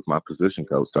go, and he was my position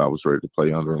coach, so I was ready to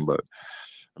play under him. But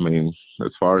I mean,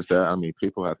 as far as that, I mean,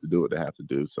 people have to do what they have to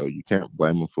do, so you can't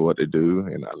blame them for what they do.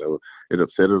 And I know it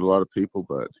upset a lot of people,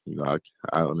 but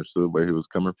I understood where he was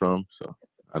coming from, so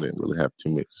I didn't really have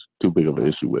too big of an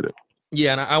issue with it.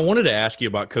 Yeah, and I wanted to ask you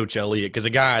about Coach Elliott, because a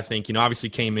guy I think, obviously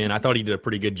came in. I thought he did a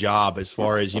pretty good job as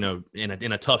far as, in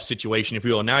a tough situation, if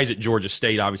you will. And now he's at Georgia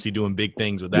State, obviously doing big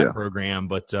things with that program.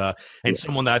 But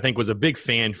someone that I think was a big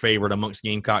fan favorite amongst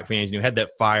Gamecock fans, had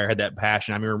that fire, had that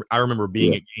passion. I remember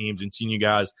being at games and seeing you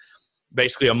guys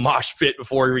basically a mosh pit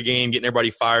before every game, getting everybody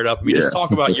fired up. I mean, just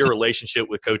talk about your relationship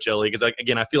with Coach Elliott, because,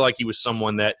 again, I feel like he was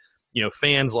someone that,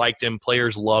 fans liked him,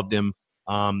 players loved him,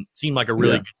 seemed like a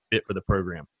really good fit for the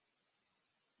program.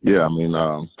 Yeah, I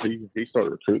mean, he started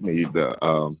recruiting me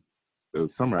the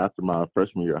summer after my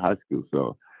freshman year of high school.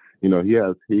 So, he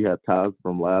had ties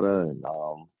from Latta, and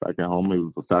back at home he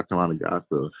was a South Carolina guy,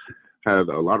 so had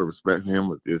a lot of respect for him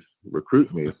with just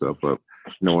recruiting me and stuff. But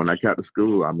when I got to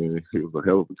school, I mean, he was a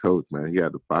hell of a coach, man. He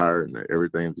had the fire and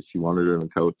everything that you wanted in a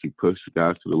coach. He pushed the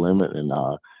guys to the limit, and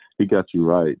he got you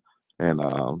right. And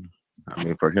I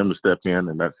mean, for him to step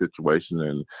in that situation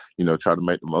and try to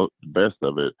make the best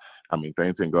of it. I mean,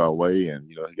 things didn't go our way, and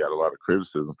he got a lot of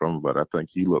criticism from him. But I think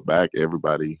he looked back,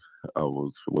 everybody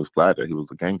was glad that he was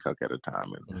a Gamecock at the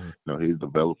time, and he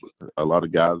developed a lot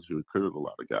of guys. He recruited a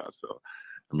lot of guys. So,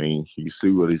 I mean, you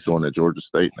see what he's doing at Georgia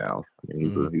State now. I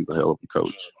mean, he's a hell of a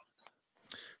coach.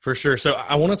 For sure. So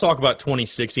I want to talk about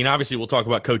 2016. Obviously, we'll talk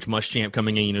about Coach Muschamp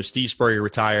coming in. Steve Spurrier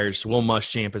retires. Will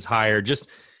Muschamp is hired. Just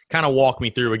kind of walk me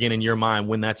through again in your mind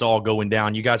when that's all going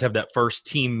down. You guys have that first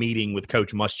team meeting with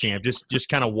Coach Muschamp. Just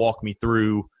kind of walk me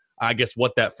through, I guess,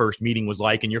 what that first meeting was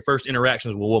like and your first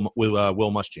interactions with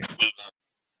Will Muschamp.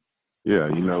 Yeah,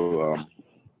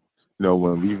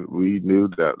 when we knew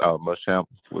that Muschamp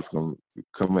was going to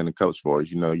come in and coach for us,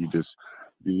 you just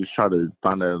try to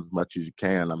find out as much as you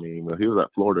can. I mean, when he was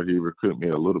at Florida, he recruited me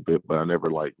a little bit, but I never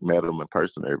met him in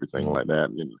person or everything like that.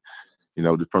 And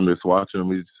from just watching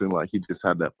him, it seemed like he just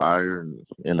had that fire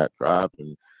and that drive,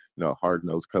 and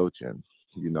hard-nosed coach, and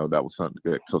that was something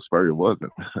that Coach Spurrier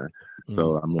wasn't.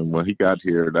 So I mean, when he got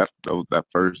here, that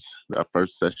first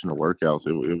session of workouts,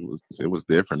 it was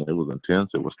different. It was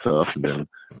intense. It was tough. And then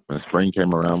when spring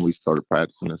came around, we started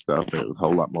practicing and stuff. And it was a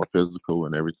whole lot more physical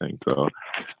and everything. So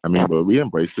I mean, but we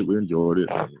embraced it. We enjoyed it.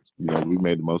 And, we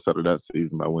made the most out of that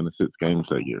season by winning 6 games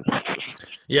that year.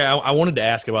 Yeah, I wanted to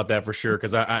ask about that for sure,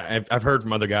 because I've heard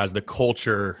from other guys the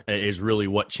culture is really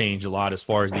what changed a lot as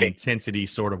far as the intensity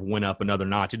sort of went up another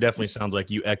notch. It definitely sounds like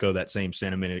you echo that same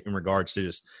sentiment in regards to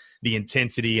just the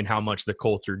intensity and how much the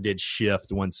culture did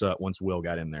shift once Will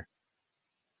got in there.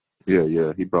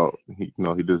 Yeah. He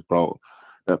just brought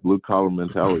that blue collar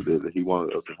mentality that he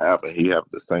wanted us to have, and he had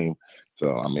the same.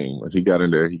 So I mean, when he got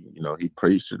in there, he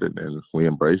preached it, and we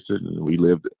embraced it, and we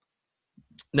lived it.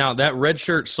 Now, that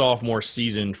redshirt sophomore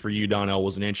season for you, Donell,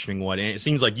 was an interesting one. And it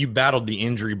seems like you battled the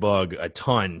injury bug a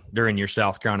ton during your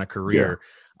South Carolina career.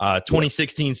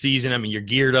 2016 season, I mean, you're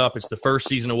geared up. It's the first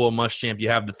season of Will Muschamp. You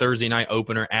have the Thursday night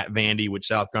opener at Vandy, which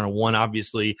South Carolina won,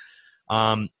 obviously.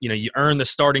 You earn the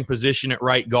starting position at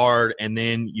right guard, and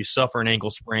then you suffer an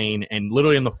ankle sprain. And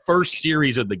literally in the first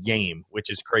series of the game, which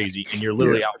is crazy, and you're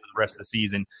literally out for the rest of the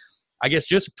season. I guess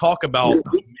just talk about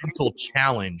the mental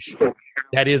challenge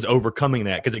that is overcoming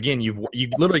that. Because, again, you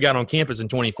literally got on campus in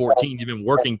 2014. You've been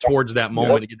working towards that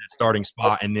moment to get that starting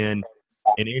spot, and then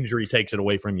an injury takes it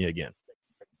away from you again.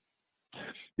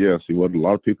 Yeah, see, what a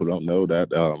lot of people don't know that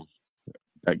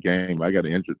game, I got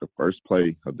injured the first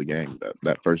play of the game,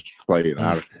 that first play,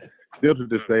 and still to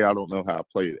this day, I don't know how I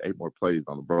played 8 more plays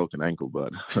on a broken ankle.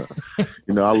 But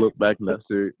I look back in that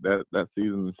series, that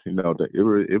season,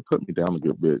 it put me down a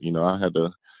good bit. I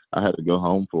had to go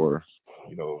home for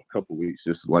a couple of weeks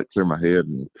just to clear my head,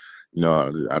 and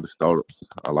I just thought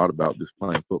a lot about just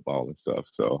playing football and stuff.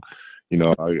 So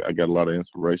I got a lot of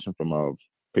inspiration from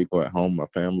people at home, my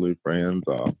family, friends,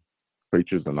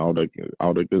 preachers, and all that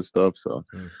good stuff. So.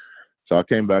 So I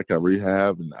came back, I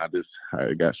rehabbed, and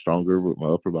I got stronger with my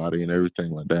upper body and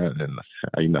everything like that.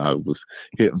 And I was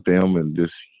hitting film and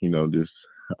just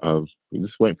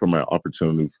waiting for my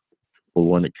opportunity for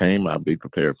when it came, I'd be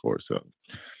prepared for it. So,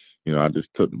 I just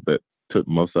took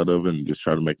most out of it and just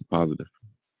try to make it positive.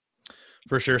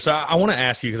 For sure. So I want to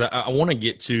ask you, because I want to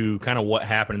get to kind of what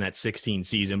happened in that 16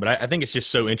 season, but I think it's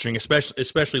just so interesting,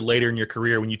 especially later in your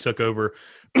career when you took over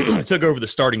the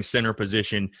starting center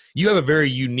position. You have a very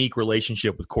unique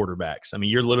relationship with quarterbacks. I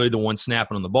mean, you're literally the one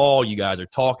snapping on the ball. You guys are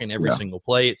talking every single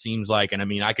play, it seems like. And I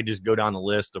mean, I could just go down the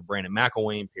list of Brandon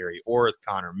McElwain, Perry Orth,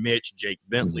 Connor Mitch, Jake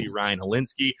Bentley, Ryan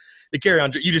Helinski. The carry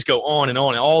on, you just go on, and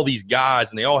all these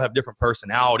guys, and they all have different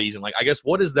personalities. And I guess,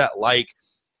 what is that like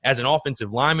as an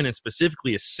offensive lineman, and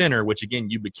specifically a center, which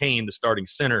again, you became the starting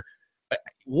center?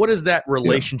 What is that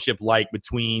relationship like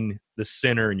between the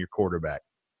center and your quarterback?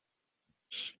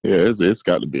 Yeah, it's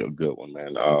got to be a good one,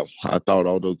 man. I thought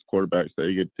all those quarterbacks,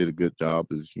 they did a good job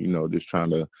as, just trying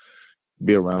to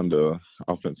be around the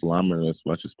offensive lineman as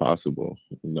much as possible.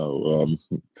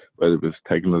 Whether it's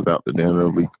taking us out to dinner,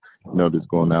 we, just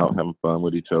going out, having fun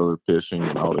with each other, fishing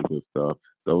and all that good stuff.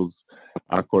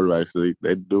 Our quarterbacks,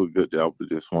 they do a good job of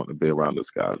just wanting to be around those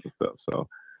guys and stuff. So,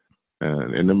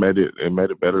 and it made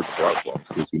it better to block for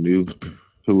because we knew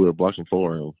who we were blocking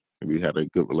for, and we had a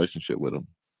good relationship with them.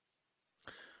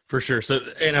 For sure. So,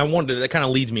 and that kind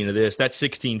of leads me into this. That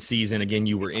 16 season, again,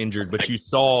 you were injured, but you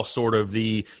saw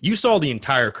the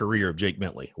entire career of Jake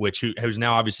Bentley, who's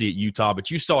now obviously at Utah, but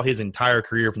you saw his entire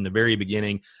career from the very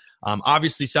beginning.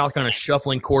 Obviously, South Carolina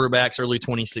shuffling quarterbacks early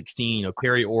 2016,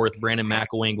 Perry Orth, Brandon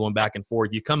McElwain going back and forth.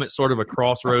 You come at sort of a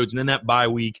crossroads, and in that bye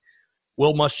week,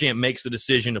 Will Muschamp makes the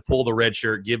decision to pull the red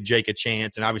shirt, give Jake a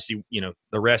chance, and obviously,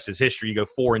 the rest is history. You go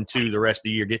 4-2 the rest of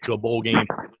the year, get to a bowl game.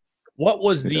 What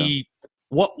was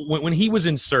when he was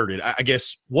inserted, I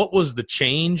guess, what was the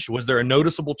change? Was there a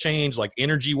noticeable change,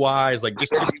 energy-wise?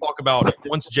 Just talk about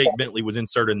once Jake Bentley was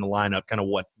inserted in the lineup, kind of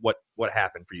what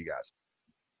happened for you guys.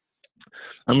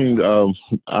 I mean,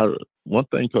 one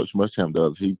thing Coach Muschamp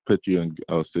does, he puts you in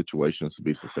situations to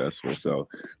be successful. So,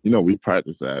 we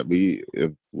practice that.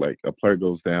 If a player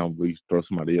goes down, we throw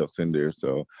somebody else in there.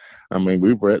 So, I mean,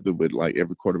 we read it with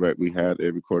every quarterback we had.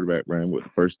 Every quarterback ran with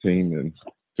the first team, and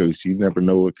so you never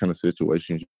know what kind of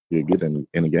situations you get in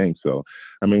a game. So,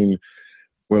 I mean,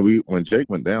 when Jake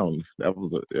went down, that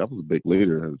was a big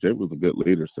leader. Jake was a good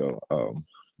leader. So,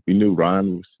 we knew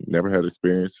Ryan never had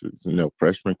experience,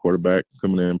 freshman quarterback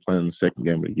coming in and playing the second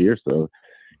game of the year. So,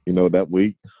 that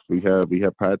week we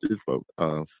had practice, but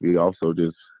we also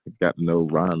just got to know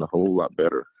Ryan a whole lot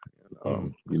better.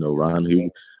 Ryan,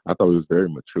 I thought he was very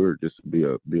mature just to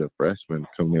be a freshman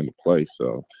coming into play.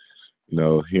 So,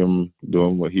 him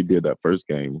doing what he did that first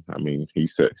game, I mean, he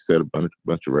set a bunch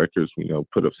of records,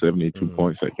 put up 72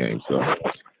 points that game. So,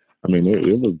 I mean,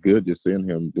 it was good just seeing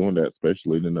him doing that,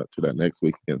 especially leading up to that next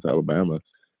week against Alabama.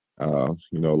 A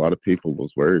lot of people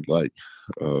was worried,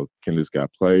 can this guy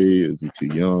play? Is he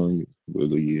too young?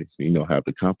 Will he, have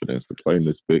the confidence to play in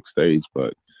this big stage?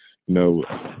 But,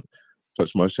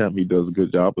 Coach Muschamp, he does a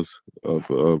good job of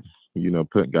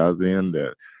putting guys in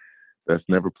that's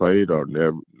never played or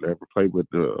never played with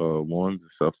the ones and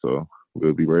stuff. So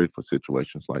we'll be ready for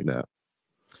situations like that.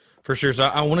 For sure. So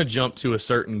I want to jump to a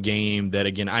certain game that,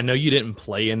 again, I know you didn't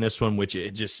play in this one, which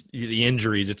the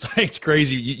injuries, it's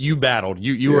crazy. You battled.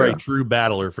 You were a true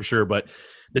battler for sure. But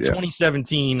the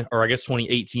 2017 or I guess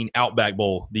 2018 Outback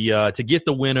Bowl, to get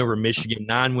the win over Michigan,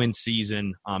 9-win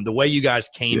season, the way you guys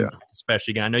came,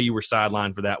 especially, again, I know you were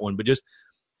sidelined for that one, but just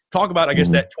talk about, I guess,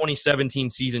 that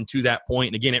 2017 season to that point.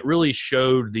 And again, it really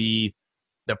showed the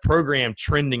program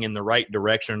trending in the right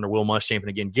direction under Will Muschamp, and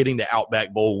again, getting the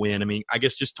Outback Bowl win. I mean, I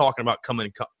guess just talking about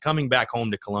coming back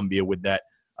home to Columbia with that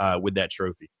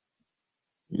trophy.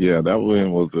 Yeah, that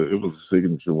win was a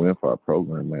signature win for our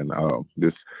program, man.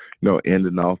 Just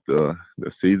ending off the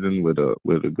season with a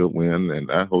good win, and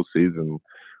that whole season,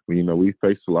 we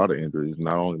faced a lot of injuries.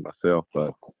 Not only myself,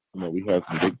 but we had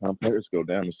some big time players go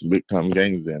down in some big time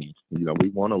games, and we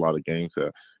won a lot of games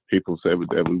that people said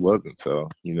that we wasn't. So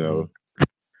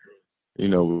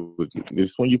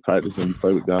it's when you practice and you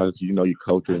play with guys, your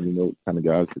culture and what kind of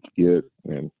guys that you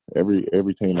get. And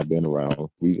every team I've been around,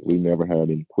 we never had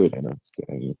any quit in us.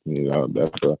 And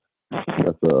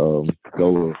that's the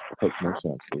goal of Coach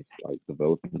Mershon, is like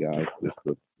developing guys just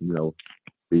to,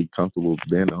 be comfortable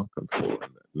being uncomfortable.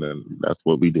 And then that's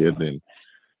what we did. And,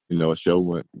 a show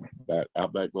went back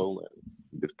Outback Bowl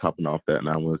and just topping off that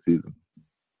 9-1 season.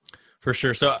 For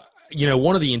sure. So,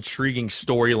 one of the intriguing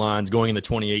storylines going in the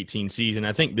 2018 season,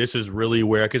 I think this is really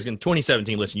where, because in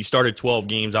 2017, listen, you started 12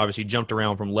 games, obviously jumped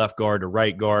around from left guard to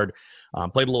right guard,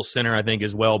 played a little center, I think,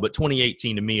 as well. But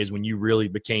 2018 to me is when you really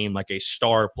became like a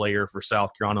star player for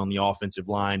South Carolina on the offensive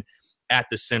line at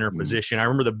the center position. I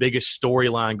remember the biggest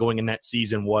storyline going in that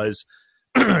season was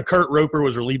Kurt Roper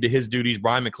was relieved of his duties.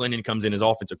 Brian McClendon comes in as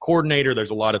offensive coordinator. There's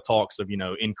a lot of talks of,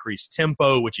 increased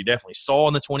tempo, which you definitely saw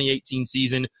in the 2018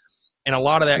 season. And a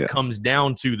lot of that comes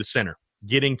down to the center,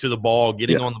 getting to the ball,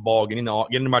 getting on the ball,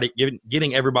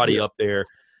 getting everybody up there.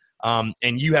 And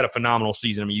you had a phenomenal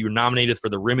season. I mean, you were nominated for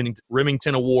the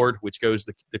Remington Award, which goes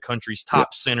the country's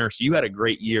top center. So you had a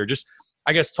great year. Just,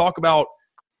 I guess, talk about,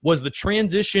 was the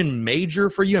transition major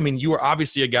for you? I mean, you were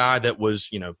obviously a guy that was,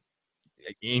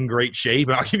 in great shape.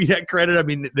 I'll give you that credit. I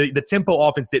mean, the tempo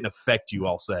offense didn't affect you,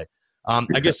 I'll say.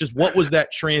 I guess just what was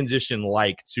that transition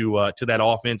like to that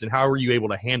offense, and how were you able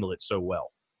to handle it so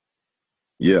well?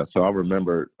 Yeah, so I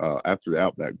remember after the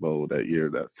Outback Bowl that year,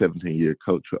 that 17-year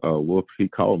coach, Wolf, he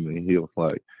called me. He was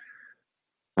like,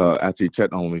 after he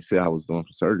checked on me, see how I was doing for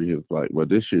surgery, he was like, well,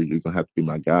 this year you're going to have to be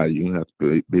my guy. You're going to have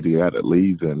to be the guy that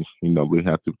leads, and, we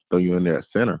have to throw you in there at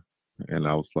center. And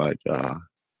I was like,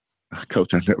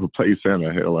 Coach, I never played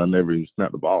center. Hell, I never even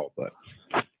snapped the ball. But,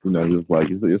 he was like,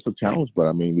 it's a challenge. But,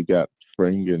 I mean, we got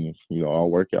spring and, all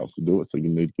workouts to do it. So you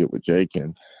need to get with Jake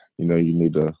and, you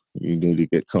need to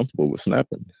get comfortable with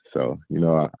snapping. So,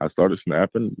 I started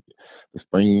snapping. The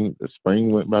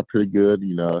spring went by pretty good,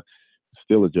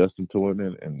 still adjusting to it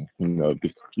and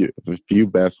just get a few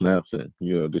bad snaps and,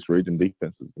 just reading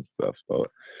defenses and stuff. So,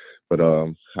 but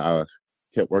I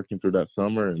kept working through that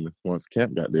summer, and once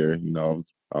camp got there, I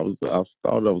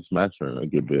thought I was mastering a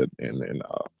good bit,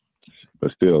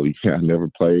 but still, I never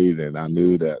played, and I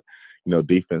knew that,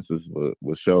 defenses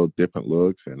would show different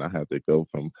looks, and I had to go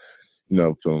from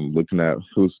looking at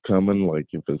who's coming, like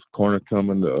if it's corner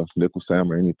coming, to nickel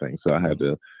Sam or anything. So I had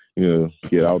to,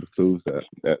 get all the clues that's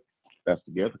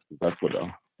together, because that's what the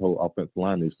whole offensive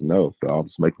line needs to know. So I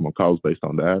was making my calls based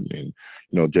on that,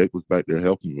 and Jake was back there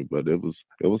helping me, but it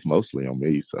was mostly on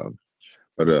me. So.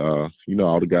 But,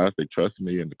 all the guys, they trusted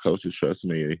me, and the coaches trusted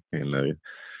me. And,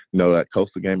 that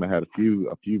Coastal game, I had a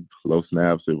few low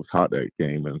snaps. It was hot that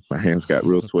game, and my hands got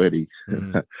real sweaty.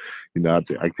 I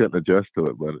couldn't adjust to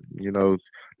it. But,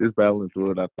 just battling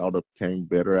through it, I thought I became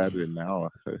better at it. And now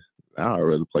I'd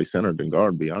rather play center than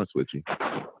guard, to be honest with you.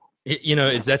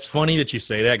 That's funny that you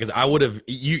say that, because I would have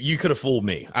you could have fooled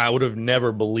me. I would have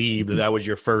never believed that was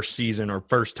your first season or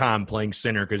first time playing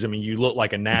center, because, I mean, you look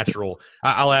like a natural.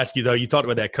 I'll ask you, though, you talked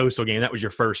about that Coastal game. That was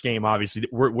your first game, obviously.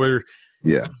 Was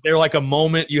there like a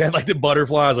moment you had like the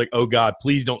butterflies, like, oh, God,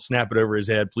 please don't snap it over his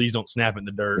head. Please don't snap it in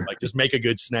the dirt. Like, just make a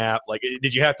good snap. Like,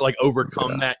 did you have to, like,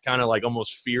 overcome that kind of, like,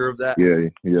 almost fear of that? Yeah,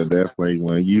 definitely.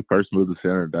 When you first move to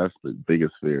center, that's the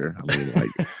biggest fear. I mean, like,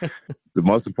 the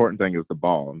most important thing is the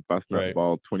ball. If I snap the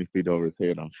ball 20 feet over his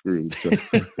head, I'm screwed. So,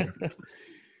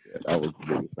 that was the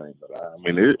biggest thing. But, I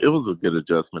mean, it was a good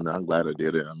adjustment. I'm glad I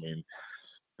did it. I mean,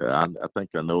 I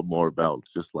think I know more about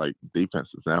just like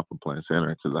defenses now from playing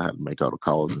center, because I had to make all the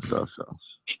calls and stuff. So,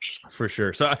 for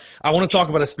sure. So I want to talk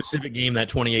about a specific game that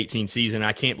 2018 season.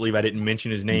 I can't believe I didn't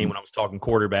mention his name when I was talking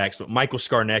quarterbacks, but Michael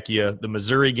Scarnecchia, the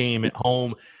Missouri game at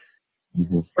home.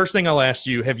 First thing I'll ask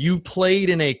you, have you played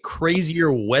in a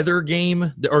crazier weather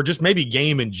game, or just maybe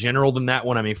game in general, than that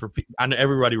one? I mean, I know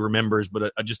everybody remembers,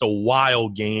 but just a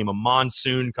wild game. A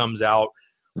monsoon comes out.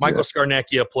 Michael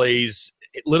Scarnecchia plays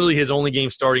literally his only game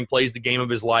starting, plays the game of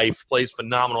his life, plays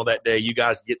phenomenal that day. You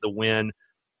guys get the win.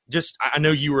 Just, I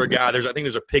know you were a guy. I think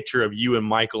there's a picture of you and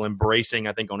Michael embracing,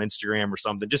 I think, on Instagram or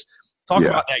something. Just talk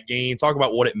about that game. Talk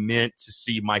about what it meant to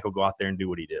see Michael go out there and do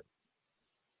what he did.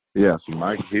 Yeah, so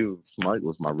Mike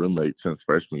was my roommate since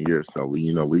freshman year. So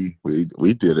we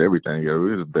did everything. Yeah, we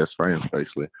were the best friends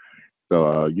basically.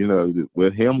 So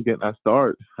with him getting that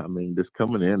start, I mean, just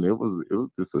coming in, it was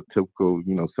just a typical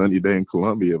sunny day in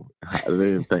Columbia. I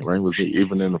didn't think rain was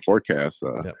even in the forecast.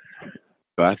 So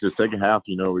after the second half,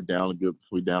 we're down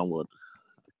what,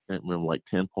 I can't remember, like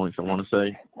 10 points, I want to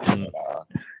say.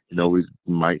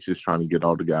 Mike's just trying to get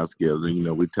all the guys together.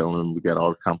 We tell him we got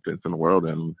all the confidence in the world,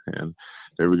 and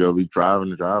there we go. We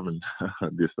driving,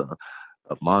 just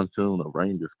a monsoon of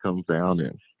rain just comes down,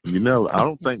 and I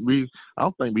don't think we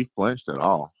flinched at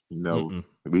all. We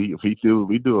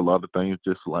do a lot of things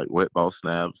just like wet ball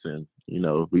snaps, and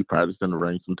we practice in the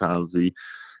rain. Sometimes we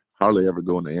hardly ever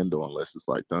go in the indoor unless it's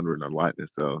like thunder and lightning.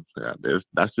 So yeah,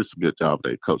 that's just a good job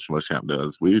that Coach Muschamp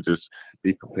does. We just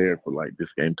be prepared for like this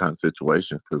game time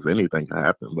situation because anything can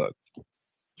happen. But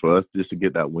for us just to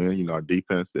get that win, our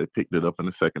defense they picked it up in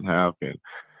the second half, and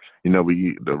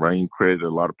the rain created a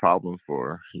lot of problems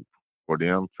for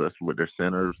them, especially with their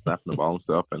centers snapping the ball and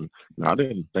stuff. And I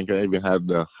didn't think I even had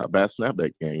a bad snap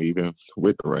that game, even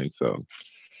with the rain. So.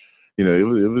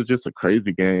 It was just a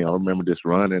crazy game. I remember just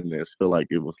running, and it felt like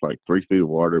it was like 3 feet of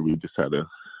water. We just had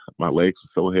my legs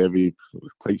were so heavy, the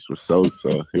cleats were soaked.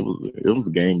 So it was a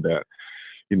game that,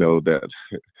 that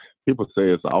people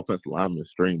say it's an offensive lineman's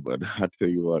dream, but I tell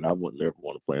you what, I wouldn't ever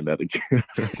want to play in that again.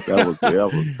 that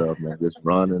was tough, man. Just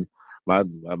running. My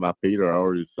feet are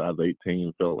already size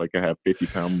 18. Felt like I had 50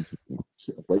 pounds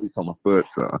weights on my foot.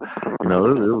 So, it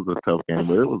was a tough game,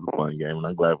 but it was a fun game, and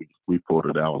I'm glad we pulled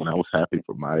it out. And I was happy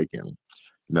for Mike, and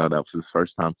that was his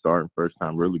first time starting, first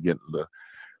time really getting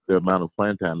the amount of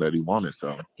playing time that he wanted.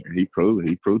 So he proved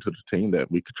to the team that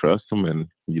we could trust him, and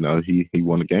he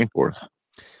won the game for us.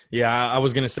 Yeah, I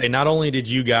was going to say, not only did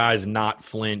you guys not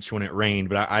flinch when it rained,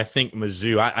 but I think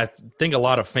Mizzou, I think a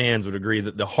lot of fans would agree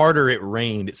that the harder it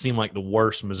rained, it seemed like the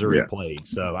worse Missouri played.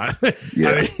 So, I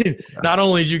mean, not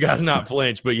only did you guys not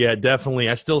flinch, but, yeah, definitely,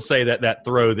 I still say that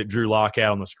throw that Drew Lock had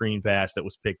on the screen pass that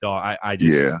was picked off, I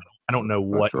don't know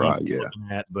what he's looking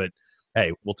at, but,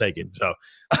 hey, we'll take it. So,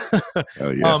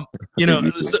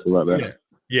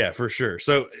 Yeah, for sure.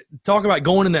 So talk about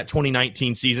going in that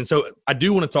 2019 season. So I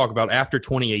do want to talk about after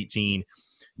 2018,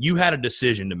 you had a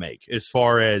decision to make as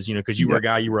far as, because you were a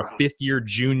guy, you were a fifth-year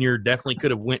junior, definitely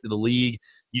could have went to the league.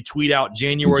 You tweet out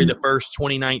January the 1st,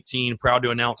 2019, proud to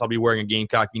announce I'll be wearing a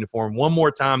Gamecock uniform one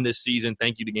more time this season.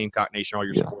 Thank you to Gamecock Nation, all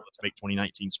your support. Let's make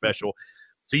 2019 special.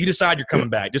 So you decide you're coming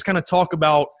back. Just kind of talk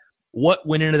about what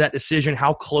went into that decision.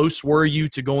 How close were you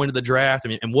to going to the draft?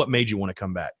 And what made you want to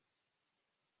come back?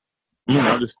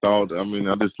 I just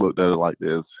looked at it like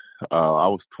this. I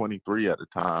was 23 at the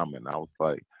time, and I was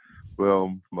like,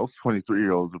 well, most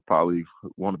 23-year-olds would probably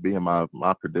want to be in my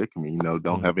predicament.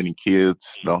 Don't have any kids,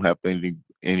 don't have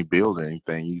any bills or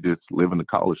anything. You just living the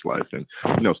college life and,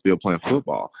 still playing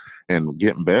football and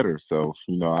getting better. So,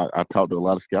 I talked to a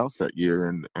lot of scouts that year,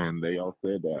 and they all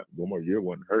said that one more year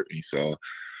wouldn't hurt me. So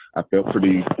I felt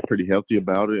pretty healthy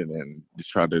about it, and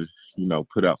just tried to,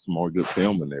 put out some more good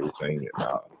film and everything.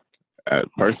 And, at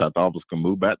first, I thought I was going to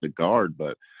move back to guard,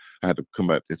 but I had to come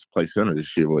back to play center this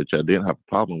year, which I didn't have a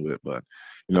problem with. But,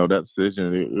 that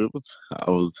decision,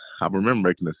 I remember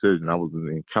making the decision. I was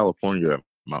in California at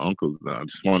my uncle's. I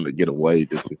just wanted to get away,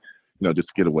 just to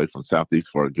get away from Southeast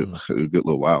for a good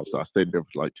little while. So I stayed there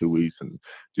for like 2 weeks and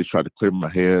just tried to clear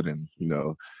my head and,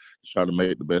 just try to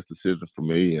make the best decision for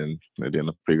me. And then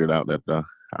I figured out that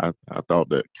I thought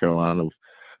that Carolina,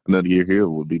 another year here,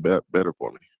 would be better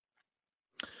for me.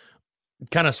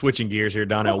 Kind of switching gears here,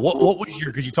 Donell. What was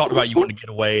because you talked about you wanted to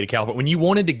get away to California. When you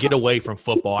wanted to get away from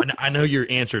football, I know your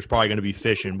answer is probably going to be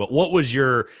fishing, but what was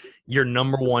your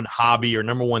number one hobby or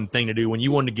number one thing to do when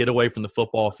you wanted to get away from the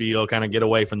football field, kind of get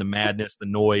away from the madness, the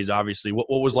noise, obviously? What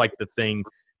was like the thing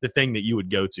that you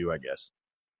would go to, I guess?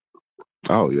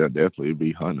 Oh, yeah, definitely. It'd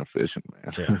be hunting or fishing,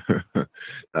 man. Yeah.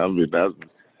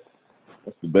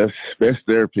 That's the best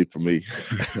therapy for me.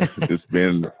 just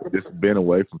being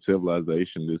away from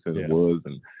civilization, just in the woods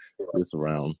and just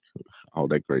around all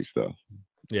that great stuff.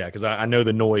 Yeah, because I know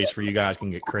the noise for you guys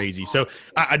can get crazy. So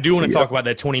I do want to talk about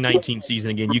that 2019 season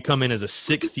again. You come in as a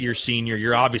sixth-year senior.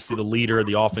 You're obviously the leader of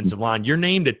the offensive line. You're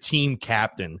named a team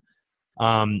captain.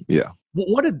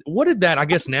 What did that? I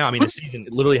guess now. I mean, the season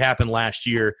literally happened last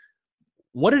year.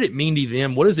 What did it mean to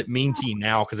them? What does it mean to you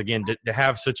now? Because, again, to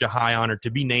have such a high honor,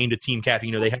 to be named a team captain,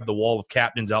 they have the wall of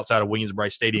captains outside of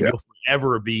Williams-Brice Stadium. You'll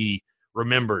forever be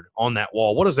remembered on that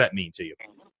wall. What does that mean to you?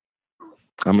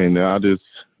 I mean,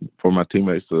 for my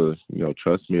teammates to,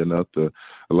 trust me enough to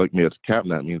elect me as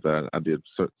captain, that means I did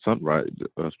something right.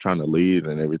 I was trying to lead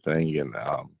and everything. And,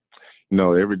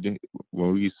 everything,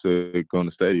 when we used to go in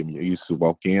the stadium, you used to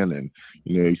walk in and,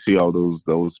 you see all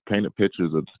those painted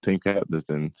pictures of the team captains,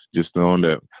 and just knowing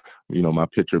that, my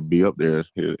picture be up there,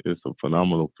 it's a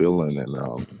phenomenal feeling.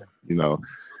 And,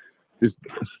 just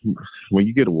when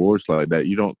you get awards like that,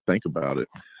 you don't think about it.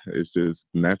 It's just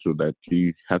natural that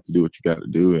you have to do what you got to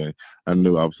do. And I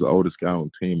knew I was the oldest guy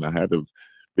on the team. I had to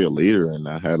be a leader, and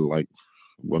I had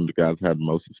one of the guys had the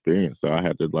most experience. So I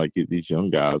had to get these young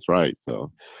guys right.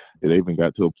 So it even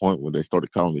got to a point where they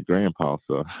started calling me grandpa.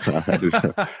 So I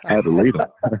had to lead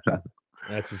them.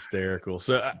 That's hysterical.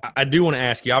 So I do want to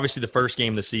ask you, obviously the first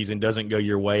game of the season doesn't go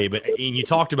your way, but and you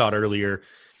talked about earlier,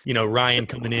 Ryan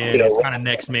coming in, it's kind of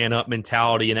next man up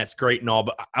mentality, and that's great and all.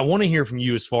 But I want to hear from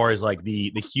you as far as like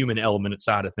the human element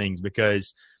side of things,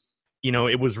 because,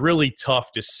 it was really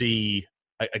tough to see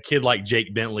a kid like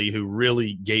Jake Bentley who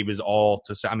really gave his all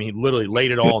to – he literally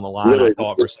laid it all on the line, I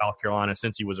thought, for South Carolina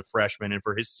since he was a freshman. And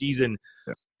for his season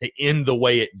to end the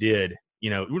way it did,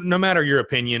 no matter your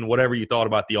opinion, whatever you thought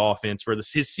about the offense, for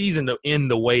his season to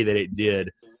end the way that it did,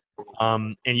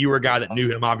 and you were a guy that knew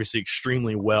him obviously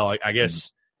extremely well, I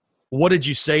guess – what did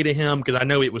you say to him? Because I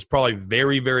know it was probably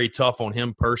very, very tough on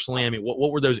him personally.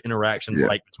 What were those interactions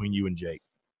like between you and Jake?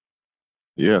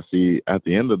 Yeah, see, at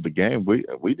the end of the game, we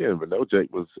didn't even know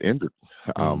Jake was injured.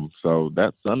 So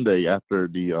that Sunday after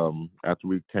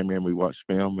we came in, we watched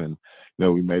film and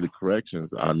we made the corrections.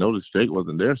 I noticed Jake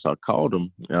wasn't there, so I called him,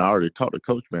 and I already talked to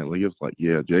Coach Bentley. He was like,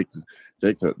 "Yeah, Jake's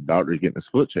a doctor getting his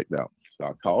foot checked out." So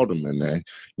I called him, and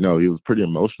he was pretty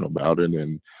emotional about it,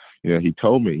 and he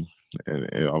told me. And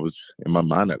I was in my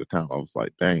mind at the time. I was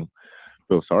like, "Dang, I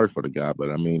feel sorry for the guy." But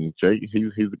Jake,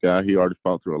 he's a guy. He already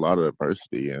fought through a lot of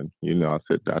adversity. And I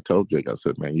told Jake, I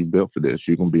said, "Man, you built for this.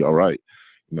 You're gonna be all right.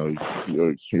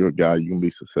 You're a guy. You can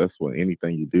be successful in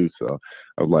anything you do." So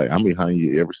I was like, "I'm behind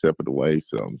you every step of the way."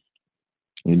 So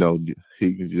he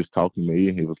just talked to me,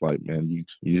 and he was like, "Man,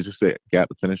 you just got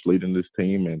to finish leading this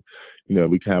team, and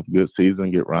we can have a good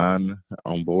season, get Ryan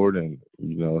on board, and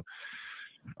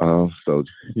So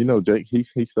Jake, he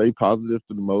stayed positive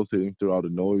to the most, hitting through all the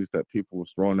noise that people were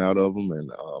throwing out of him,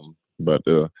 and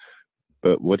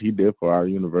but what he did for our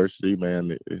university,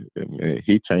 man,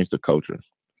 he changed the culture.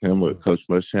 Him with Coach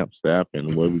Muschamp's staff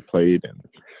and the way we played,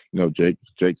 and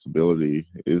Jake's ability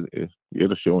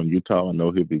it'll show in Utah. I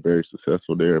know he'll be very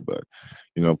successful there, but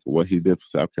for what he did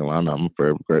for South Carolina, I'm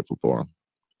forever grateful for him.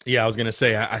 Yeah, I was going to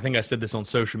say, I think I said this on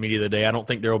social media the day. I don't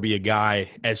think there will be a guy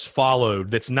as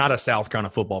followed that's not a South Carolina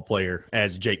football player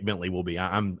as Jake Bentley will be.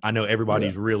 I know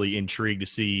everybody's really intrigued to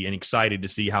see and excited to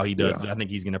see how he does. I think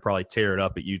he's going to probably tear it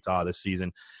up at Utah this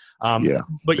season.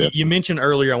 But you mentioned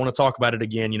earlier, I want to talk about it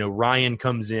again. Ryan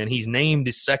comes in. He's named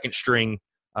his second string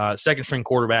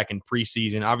quarterback in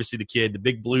preseason. Obviously, the kid, the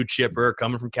big blue chipper,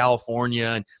 coming from California,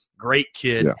 and great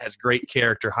kid, has great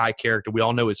character, high character. We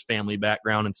all know his family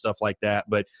background and stuff like that.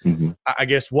 But I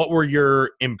guess, what were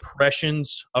your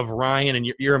impressions of Ryan and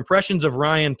your impressions of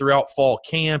Ryan throughout fall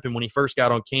camp and when he first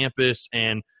got on campus?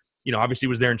 And, obviously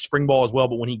was there in spring ball as well,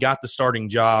 but when he got the starting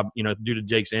job, due to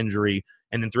Jake's injury,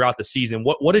 and then throughout the season,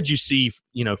 what did you see,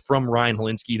 from Ryan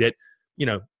Helinski that,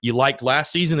 you liked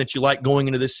last season, that you like going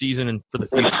into this season and for the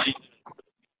future?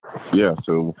 Yeah,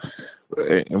 so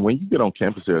and when you get on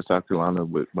campus here at South Carolina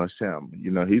with Muschamp,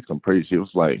 he's gonna preach. He was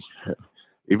like,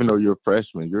 even though you're a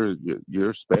freshman,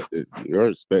 you're expected.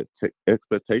 Your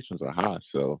expectations are high.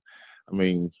 So,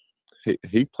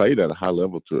 he played at a high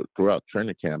level throughout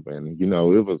training camp, and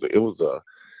it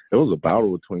was a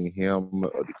battle between him,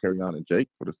 DeCarrion, and Jake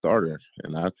for the starter.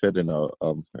 And I said in an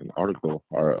article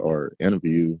or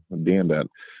interview then that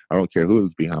I don't care who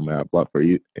was behind me, I blocked for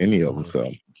any of them.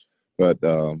 So, but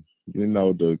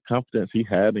the confidence he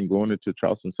had in going into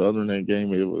Charleston Southern that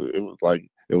game, it was like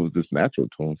it was just natural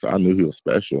to him. So I knew he was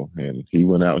special, and he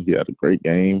went out. He had a great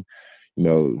game.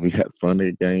 We had fun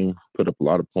in the game, put up a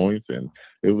lot of points, and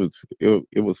it was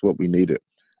what we needed.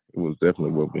 It was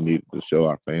definitely what we needed to show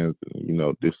our fans,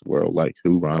 this world, like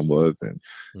who Ryan was, and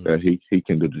that he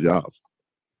can do the job.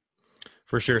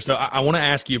 For sure. So I want to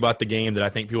ask you about the game that I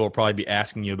think people will probably be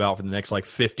asking you about for the next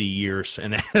 50 years,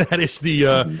 and that is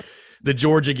the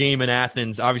Georgia game in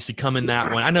Athens. Obviously, coming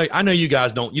that one. I know you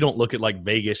guys don't look at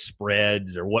Vegas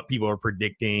spreads or what people are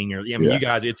predicting, or you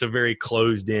guys, it's a very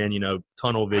closed in,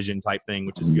 tunnel vision type thing,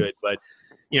 which is good. But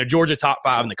Georgia top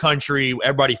 5 in the country.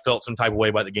 Everybody felt some type of way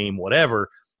about the game, whatever.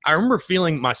 I remember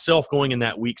feeling myself going in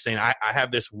that week saying I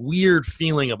have this weird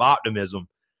feeling of optimism.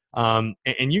 And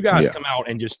you guys come out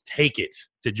and just take it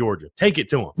to Georgia. Take it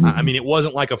to them. It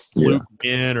wasn't like a fluke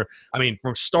win or,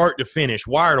 from start to finish,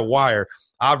 wire to wire.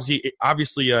 Obviously,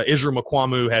 Israel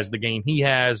Mukuamu has the game he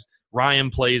has. Ryan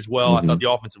plays well. I thought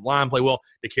the offensive line played well.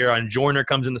 DeCarrion Joyner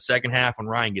comes in the second half when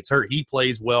Ryan gets hurt. He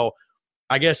plays well.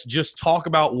 I guess just talk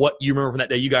about what you remember from that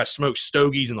day. You guys smoked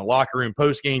stogies in the locker room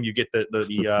post game. You get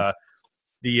the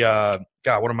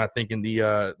God, what am I thinking?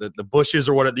 The bushes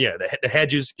or what? Yeah, the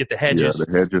hedges. Get the hedges. Yeah,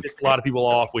 the hedges. Piss a lot of people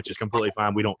off, which is completely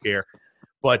fine. We don't care.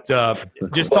 But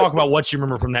just talk about what you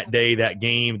remember from that day, that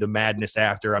game, the madness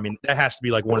after. That has to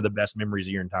be one of the best memories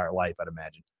of your entire life, I'd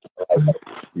imagine.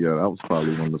 Yeah, that was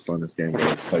probably one of the funnest games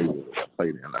I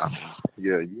played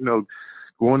in.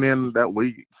 Going in that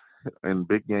week, in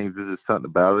big games, there's just something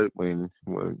about it when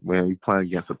you're playing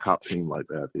against a top team like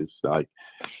that. It's like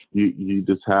you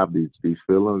just have these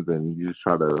feelings, and you just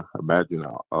try to imagine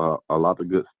a lot of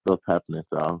good stuff happening.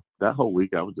 So that whole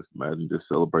week, I was just imagining just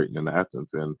celebrating in Athens,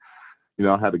 and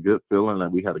I had a good feeling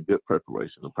that we had a good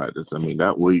preparation of practice. I mean,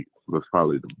 that week was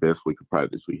probably the best week of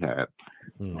practice we had.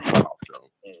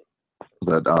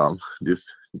 But just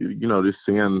just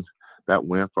seeing that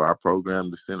win for our program,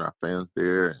 just seeing our fans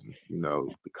there, and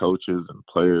the coaches and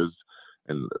players,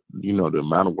 and the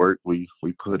amount of work we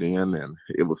put in, and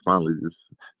it was finally just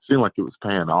seemed like it was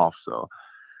paying off. So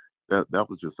that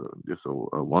was just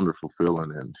a wonderful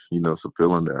feeling, and it's a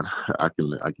feeling that I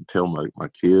can tell my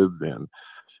kids, and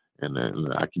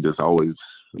then I can just always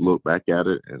look back at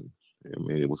it, and I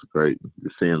mean, it was great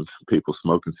just seeing people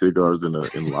smoking cigars in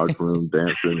the locker room,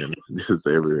 dancing, and just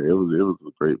everywhere. It was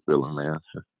a great feeling, man.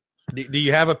 Do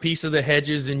you have a piece of the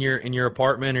hedges in your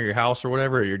apartment or your house or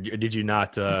whatever, or did you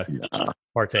not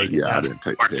partake? Yeah, I didn't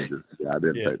take the hedges. Yeah, I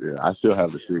didn't take it. I still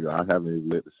have the cigar. I haven't even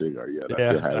lit the cigar yet. I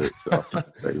still have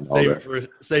it. So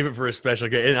save it for a special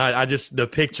game. And I just, the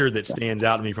picture that stands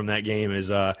out to me from that game is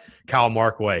Kyle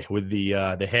Markway with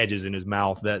the hedges in his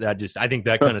mouth. That just, I think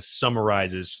that kind of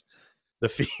summarizes the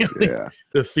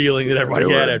feeling that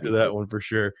everybody had after that one for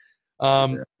sure.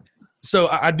 So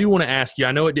I do want to ask you,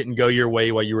 I know it didn't go your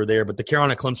way while you were there, but the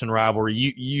Carolina-Clemson rivalry,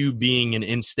 you being an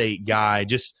in-state guy,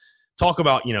 just talk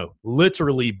about,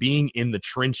 literally being in the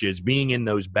trenches, being in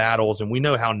those battles, and we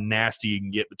know how nasty you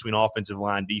can get between offensive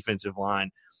line, defensive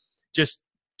line. Just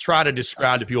try to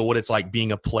describe to people what it's like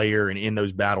being a player and in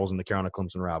those battles in the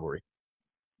Carolina-Clemson rivalry.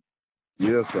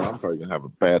 Yeah, so I'm probably going to have a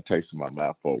bad taste in my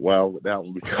mouth for a while with that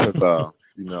one because,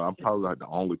 I'm probably like the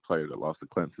only player that lost to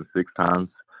Clemson 6 times.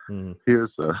 Here,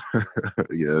 so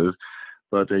yes,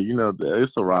 but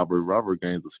it's a rivalry. Rivalry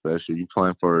games are special. You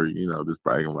playing for just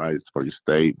bragging rights for your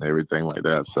state and everything like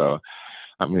that. So,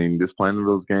 I mean, just playing in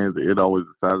those games, it always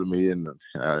excited me, and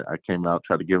I came out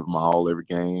tried to give it my all every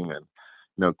game.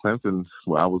 And Clemson,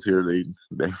 when I was here,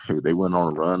 they went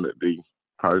on a run that they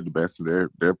probably the best in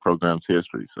their program's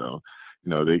history. So,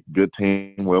 they good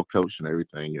team, well coached, and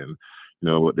everything, and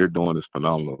what they're doing is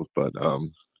phenomenal. But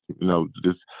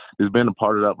just being a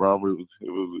part of that rivalry, it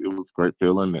was a great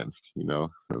feeling, and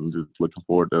I'm just looking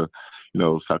forward to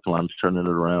South Carolina turning it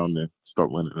around and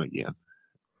start winning again.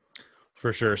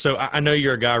 For sure. So I know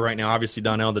you're a guy right now, obviously,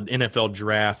 Donell, the NFL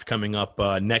draft coming up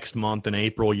next month in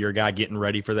April. You're a guy getting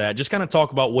ready for that. Just kind of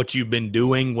talk about what you've been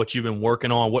doing, what you've been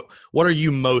working on. What are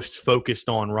you most focused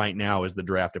on right now as the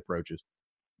draft approaches?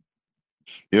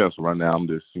 Yeah, so right now I'm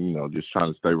just, just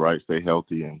trying to stay right, stay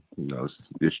healthy, and,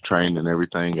 just train and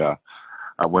everything.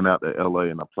 I went out to L.A.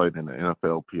 and I played in the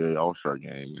NFLPA All-Star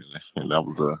game, and that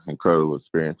was an incredible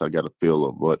experience. I got a feel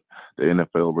of what the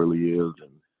NFL really is,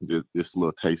 and just a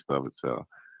little taste of it. So,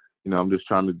 I'm just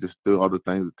trying to just do all the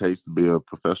things it takes to be a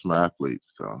professional athlete.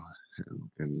 So,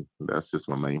 and that's just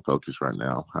my main focus right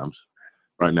now. I'm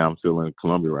still in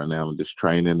Columbia right now. I'm just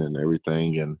training and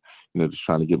everything, and just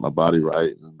trying to get my body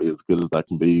right and be as good as I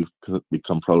can be,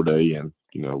 become pro day, and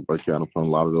work out in front of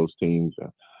a lot of those teams.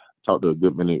 Talked to a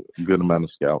good amount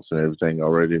of scouts and everything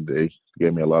already. They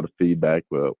gave me a lot of feedback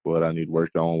about what I need to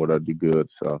work on, what I do good.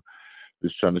 So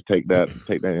just trying to take that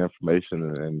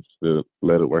information and to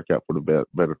let it work out for the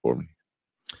better for me.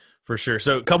 For sure.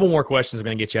 So a couple more questions I'm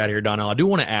going to get you out of here, Donell. I do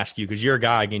want to ask you, because you're a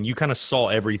guy, again, you kind of saw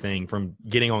everything from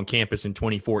getting on campus in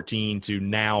 2014 to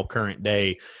now current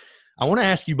day. I want to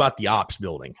ask you about the ops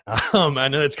building. I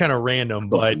know it's kind of random,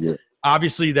 but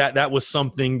obviously that was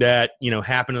something that,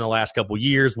 happened in the last couple of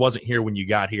years, wasn't here when you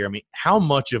got here. I mean, how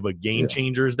much of a game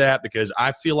changer is that? Because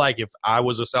I feel like if I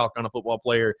was a South Carolina football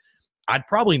player, I'd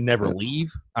probably never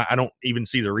leave. I don't even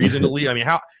see the reason to leave. I mean,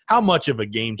 how much of a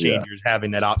game changer is having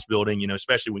that ops building,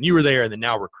 especially when you were there, and then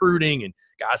now recruiting and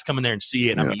guys coming there and see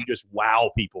it. I mean, you just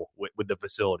wow people with the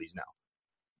facilities now.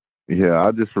 Yeah,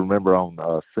 I just remember on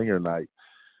senior night,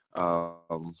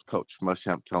 Coach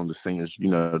Muschamp telling the seniors,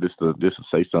 just to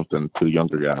say something to the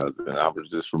younger guys. And I was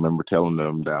just remember telling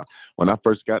them that when I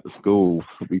first got to school,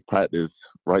 we practiced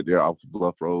right there off the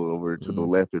Bluff Road over to the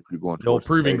left if you're going to the old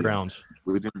proving grounds.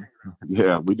 We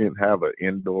didn't have an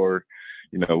indoor,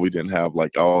 we didn't have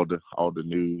like all the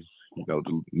new,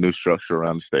 the new structure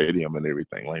around the stadium and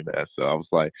everything like that. So I was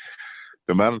like,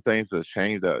 the amount of things that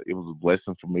changed, that it was a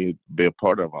blessing for me to be a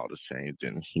part of all this change.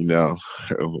 And,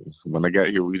 when I got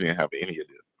here, we didn't have any of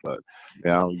this. But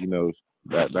now,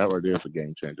 that right there is a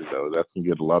game changer, though. That's going to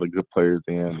get a lot of good players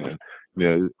in.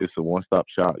 And, it's a one-stop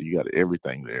shop. You got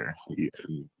everything there.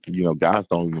 Guys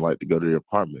don't even like to go to their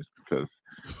apartments because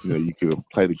You can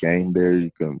play the game there.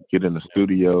 You can get in the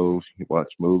studio,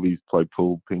 watch movies, play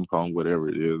pool, ping pong, whatever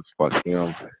it is, watch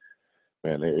films.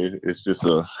 Man, it's just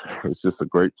a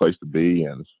great place to be,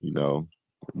 and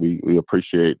we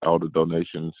appreciate all the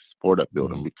donations for that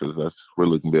building because that's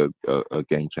really gonna be a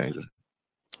game changer.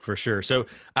 For sure. So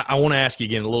I want to ask you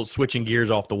again, a little switching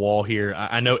gears off the wall here.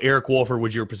 I know Eric Wolford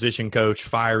was your position coach,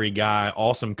 fiery guy,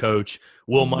 awesome coach.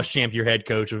 Will Muschamp, your head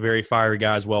coach, a very fiery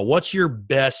guy as well. What's your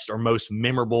best or most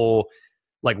memorable,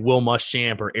 like Will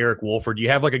Muschamp or Eric Wolford? Do you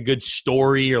have like a good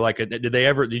story, or like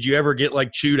did you ever get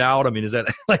like chewed out? I mean, is that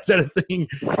a thing?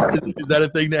 Is that a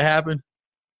thing that happened?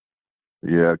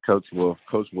 Yeah, Coach Wolf,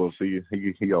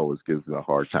 he always gives me a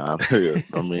hard time.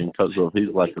 I mean, Coach Wolf, he's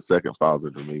like a second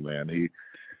father to me, man. He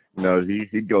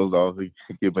goes off.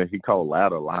 He called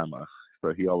Ladder Lima,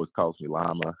 so he always calls me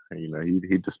Lima. And, he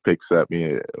just picks at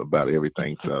me about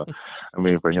everything. So, I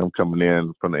mean, for him coming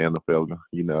in from the NFL,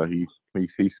 he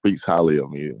speaks highly of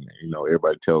me. And,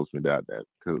 everybody tells me that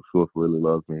Coach Wolf really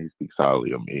loves me. He speaks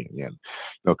highly of me. And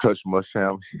Coach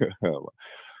Muschamp,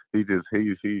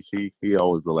 he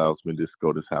always allows me to just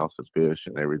go to his house and fish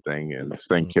and everything and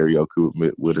sing karaoke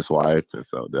with his wife, and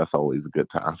so that's always a good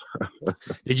time.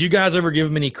 Did you guys ever give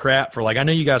him any crap for, like, I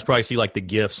know you guys probably see like the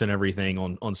GIFs and everything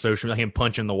on social media, him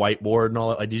punching the whiteboard and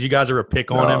all that. Like, did you guys ever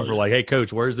pick on him for like, hey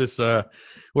coach, where's this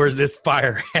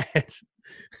fire at?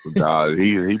 No,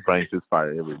 he brings his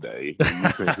fire every day.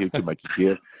 He can make a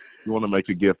gift. You want to make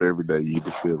a gift every day, you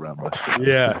just feel around much.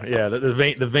 Yeah.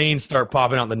 The veins start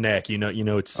popping out the neck. You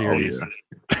know it's serious.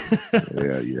 Oh,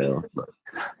 yeah. But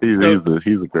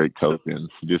he's a great coach, and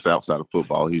just outside of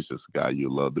football, he's just a guy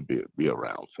you love to be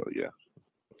around. So yeah.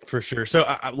 For sure. So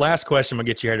last question, I'll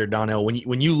get you here, Donell.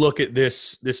 When you look at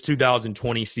this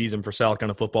 2020 season for South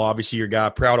Carolina football, obviously your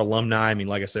guy, proud alumni. I mean,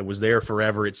 like I said, was there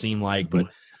forever. It seemed like, but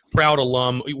proud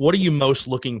alum. What are you most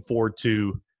looking forward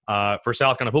to? For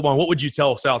South Carolina football, and what would you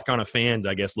tell South Carolina fans,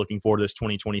 I guess, looking forward to this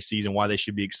 2020 season, why they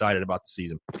should be excited about the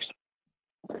season?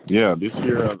 Yeah, this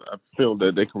year I feel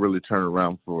that they can really turn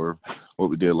around for what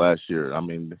we did last year. I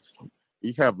mean,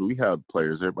 we have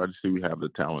players. Everybody see we have the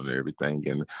talent and everything,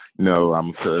 and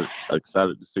I'm so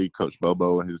excited to see Coach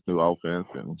Bobo and his new offense,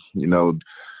 and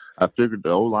I figured the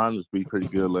O-line would be pretty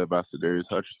good, led by Sedarius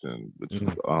Hutchinson, which is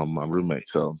my roommate.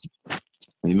 So.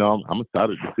 I'm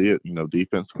excited to see it.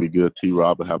 Defense will be good.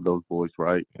 T-Rob will have those boys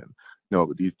right. And,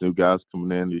 with these new guys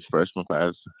coming in, these freshman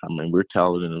class, I mean, we're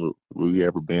talented than we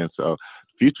ever been. So the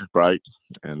future's bright.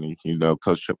 And,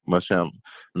 Coach Muschamp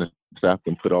and the staff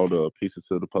can put all the pieces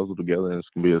of the puzzle together, and it's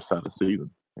going to be a exciting season.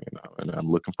 And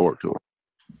I'm looking forward to it.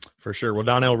 For sure. Well,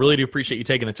 Donell, really do appreciate you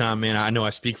taking the time, man. I know I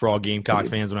speak for all Gamecock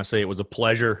fans when I say it was a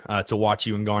pleasure to watch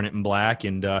you in Garnet and Black.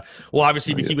 And we'll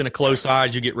obviously be keeping a close eye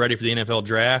as you get ready for the NFL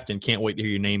draft, and can't wait to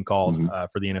hear your name called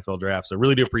for the NFL draft. So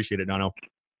really do appreciate it, Donell.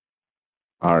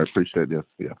 All right. Appreciate it.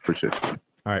 Yeah, appreciate it.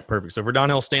 All right, perfect. So for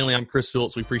Donell Stanley, I'm Chris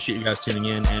Phillips. We appreciate you guys tuning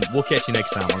in, and we'll catch you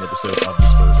next time on an episode of the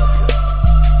Spurs Up Show.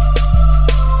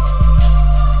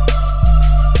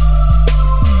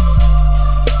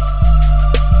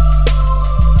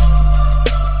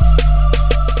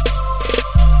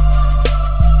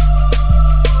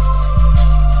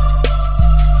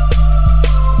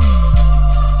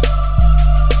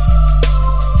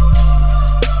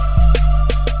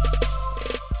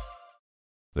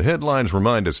 The headlines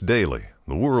remind us daily,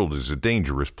 the world is a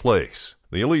dangerous place.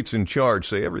 The elites in charge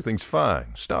say everything's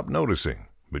fine, stop noticing.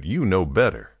 But you know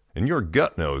better. And your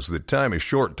gut knows that time is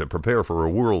short to prepare for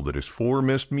a world that is 4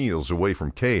 missed meals away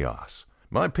from chaos.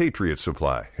 My Patriot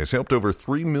Supply has helped over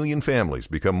 3 million families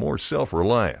become more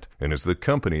self-reliant and is the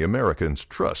company Americans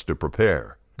trust to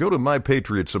prepare. Go to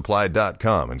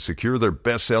MyPatriotSupply.com and secure their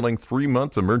best-selling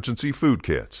 3-month emergency food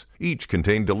kits. Each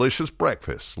contain delicious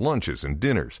breakfasts, lunches, and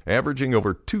dinners, averaging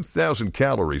over 2,000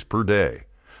 calories per day.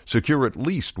 Secure at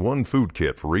least 1 food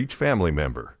kit for each family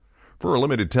member. For a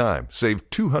limited time, save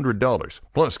 $200,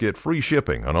 plus get free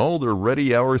shipping on all their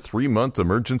Ready Hour 3-month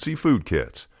emergency food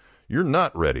kits. You're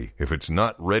not ready if it's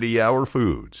not Ready Hour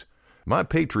Foods. My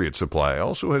Patriot Supply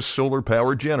also has solar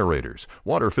power generators,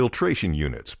 water filtration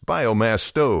units, biomass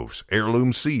stoves,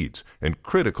 heirloom seeds, and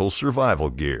critical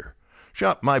survival gear.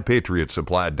 Shop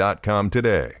MyPatriotSupply.com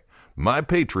today.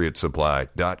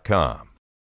 MyPatriotSupply.com.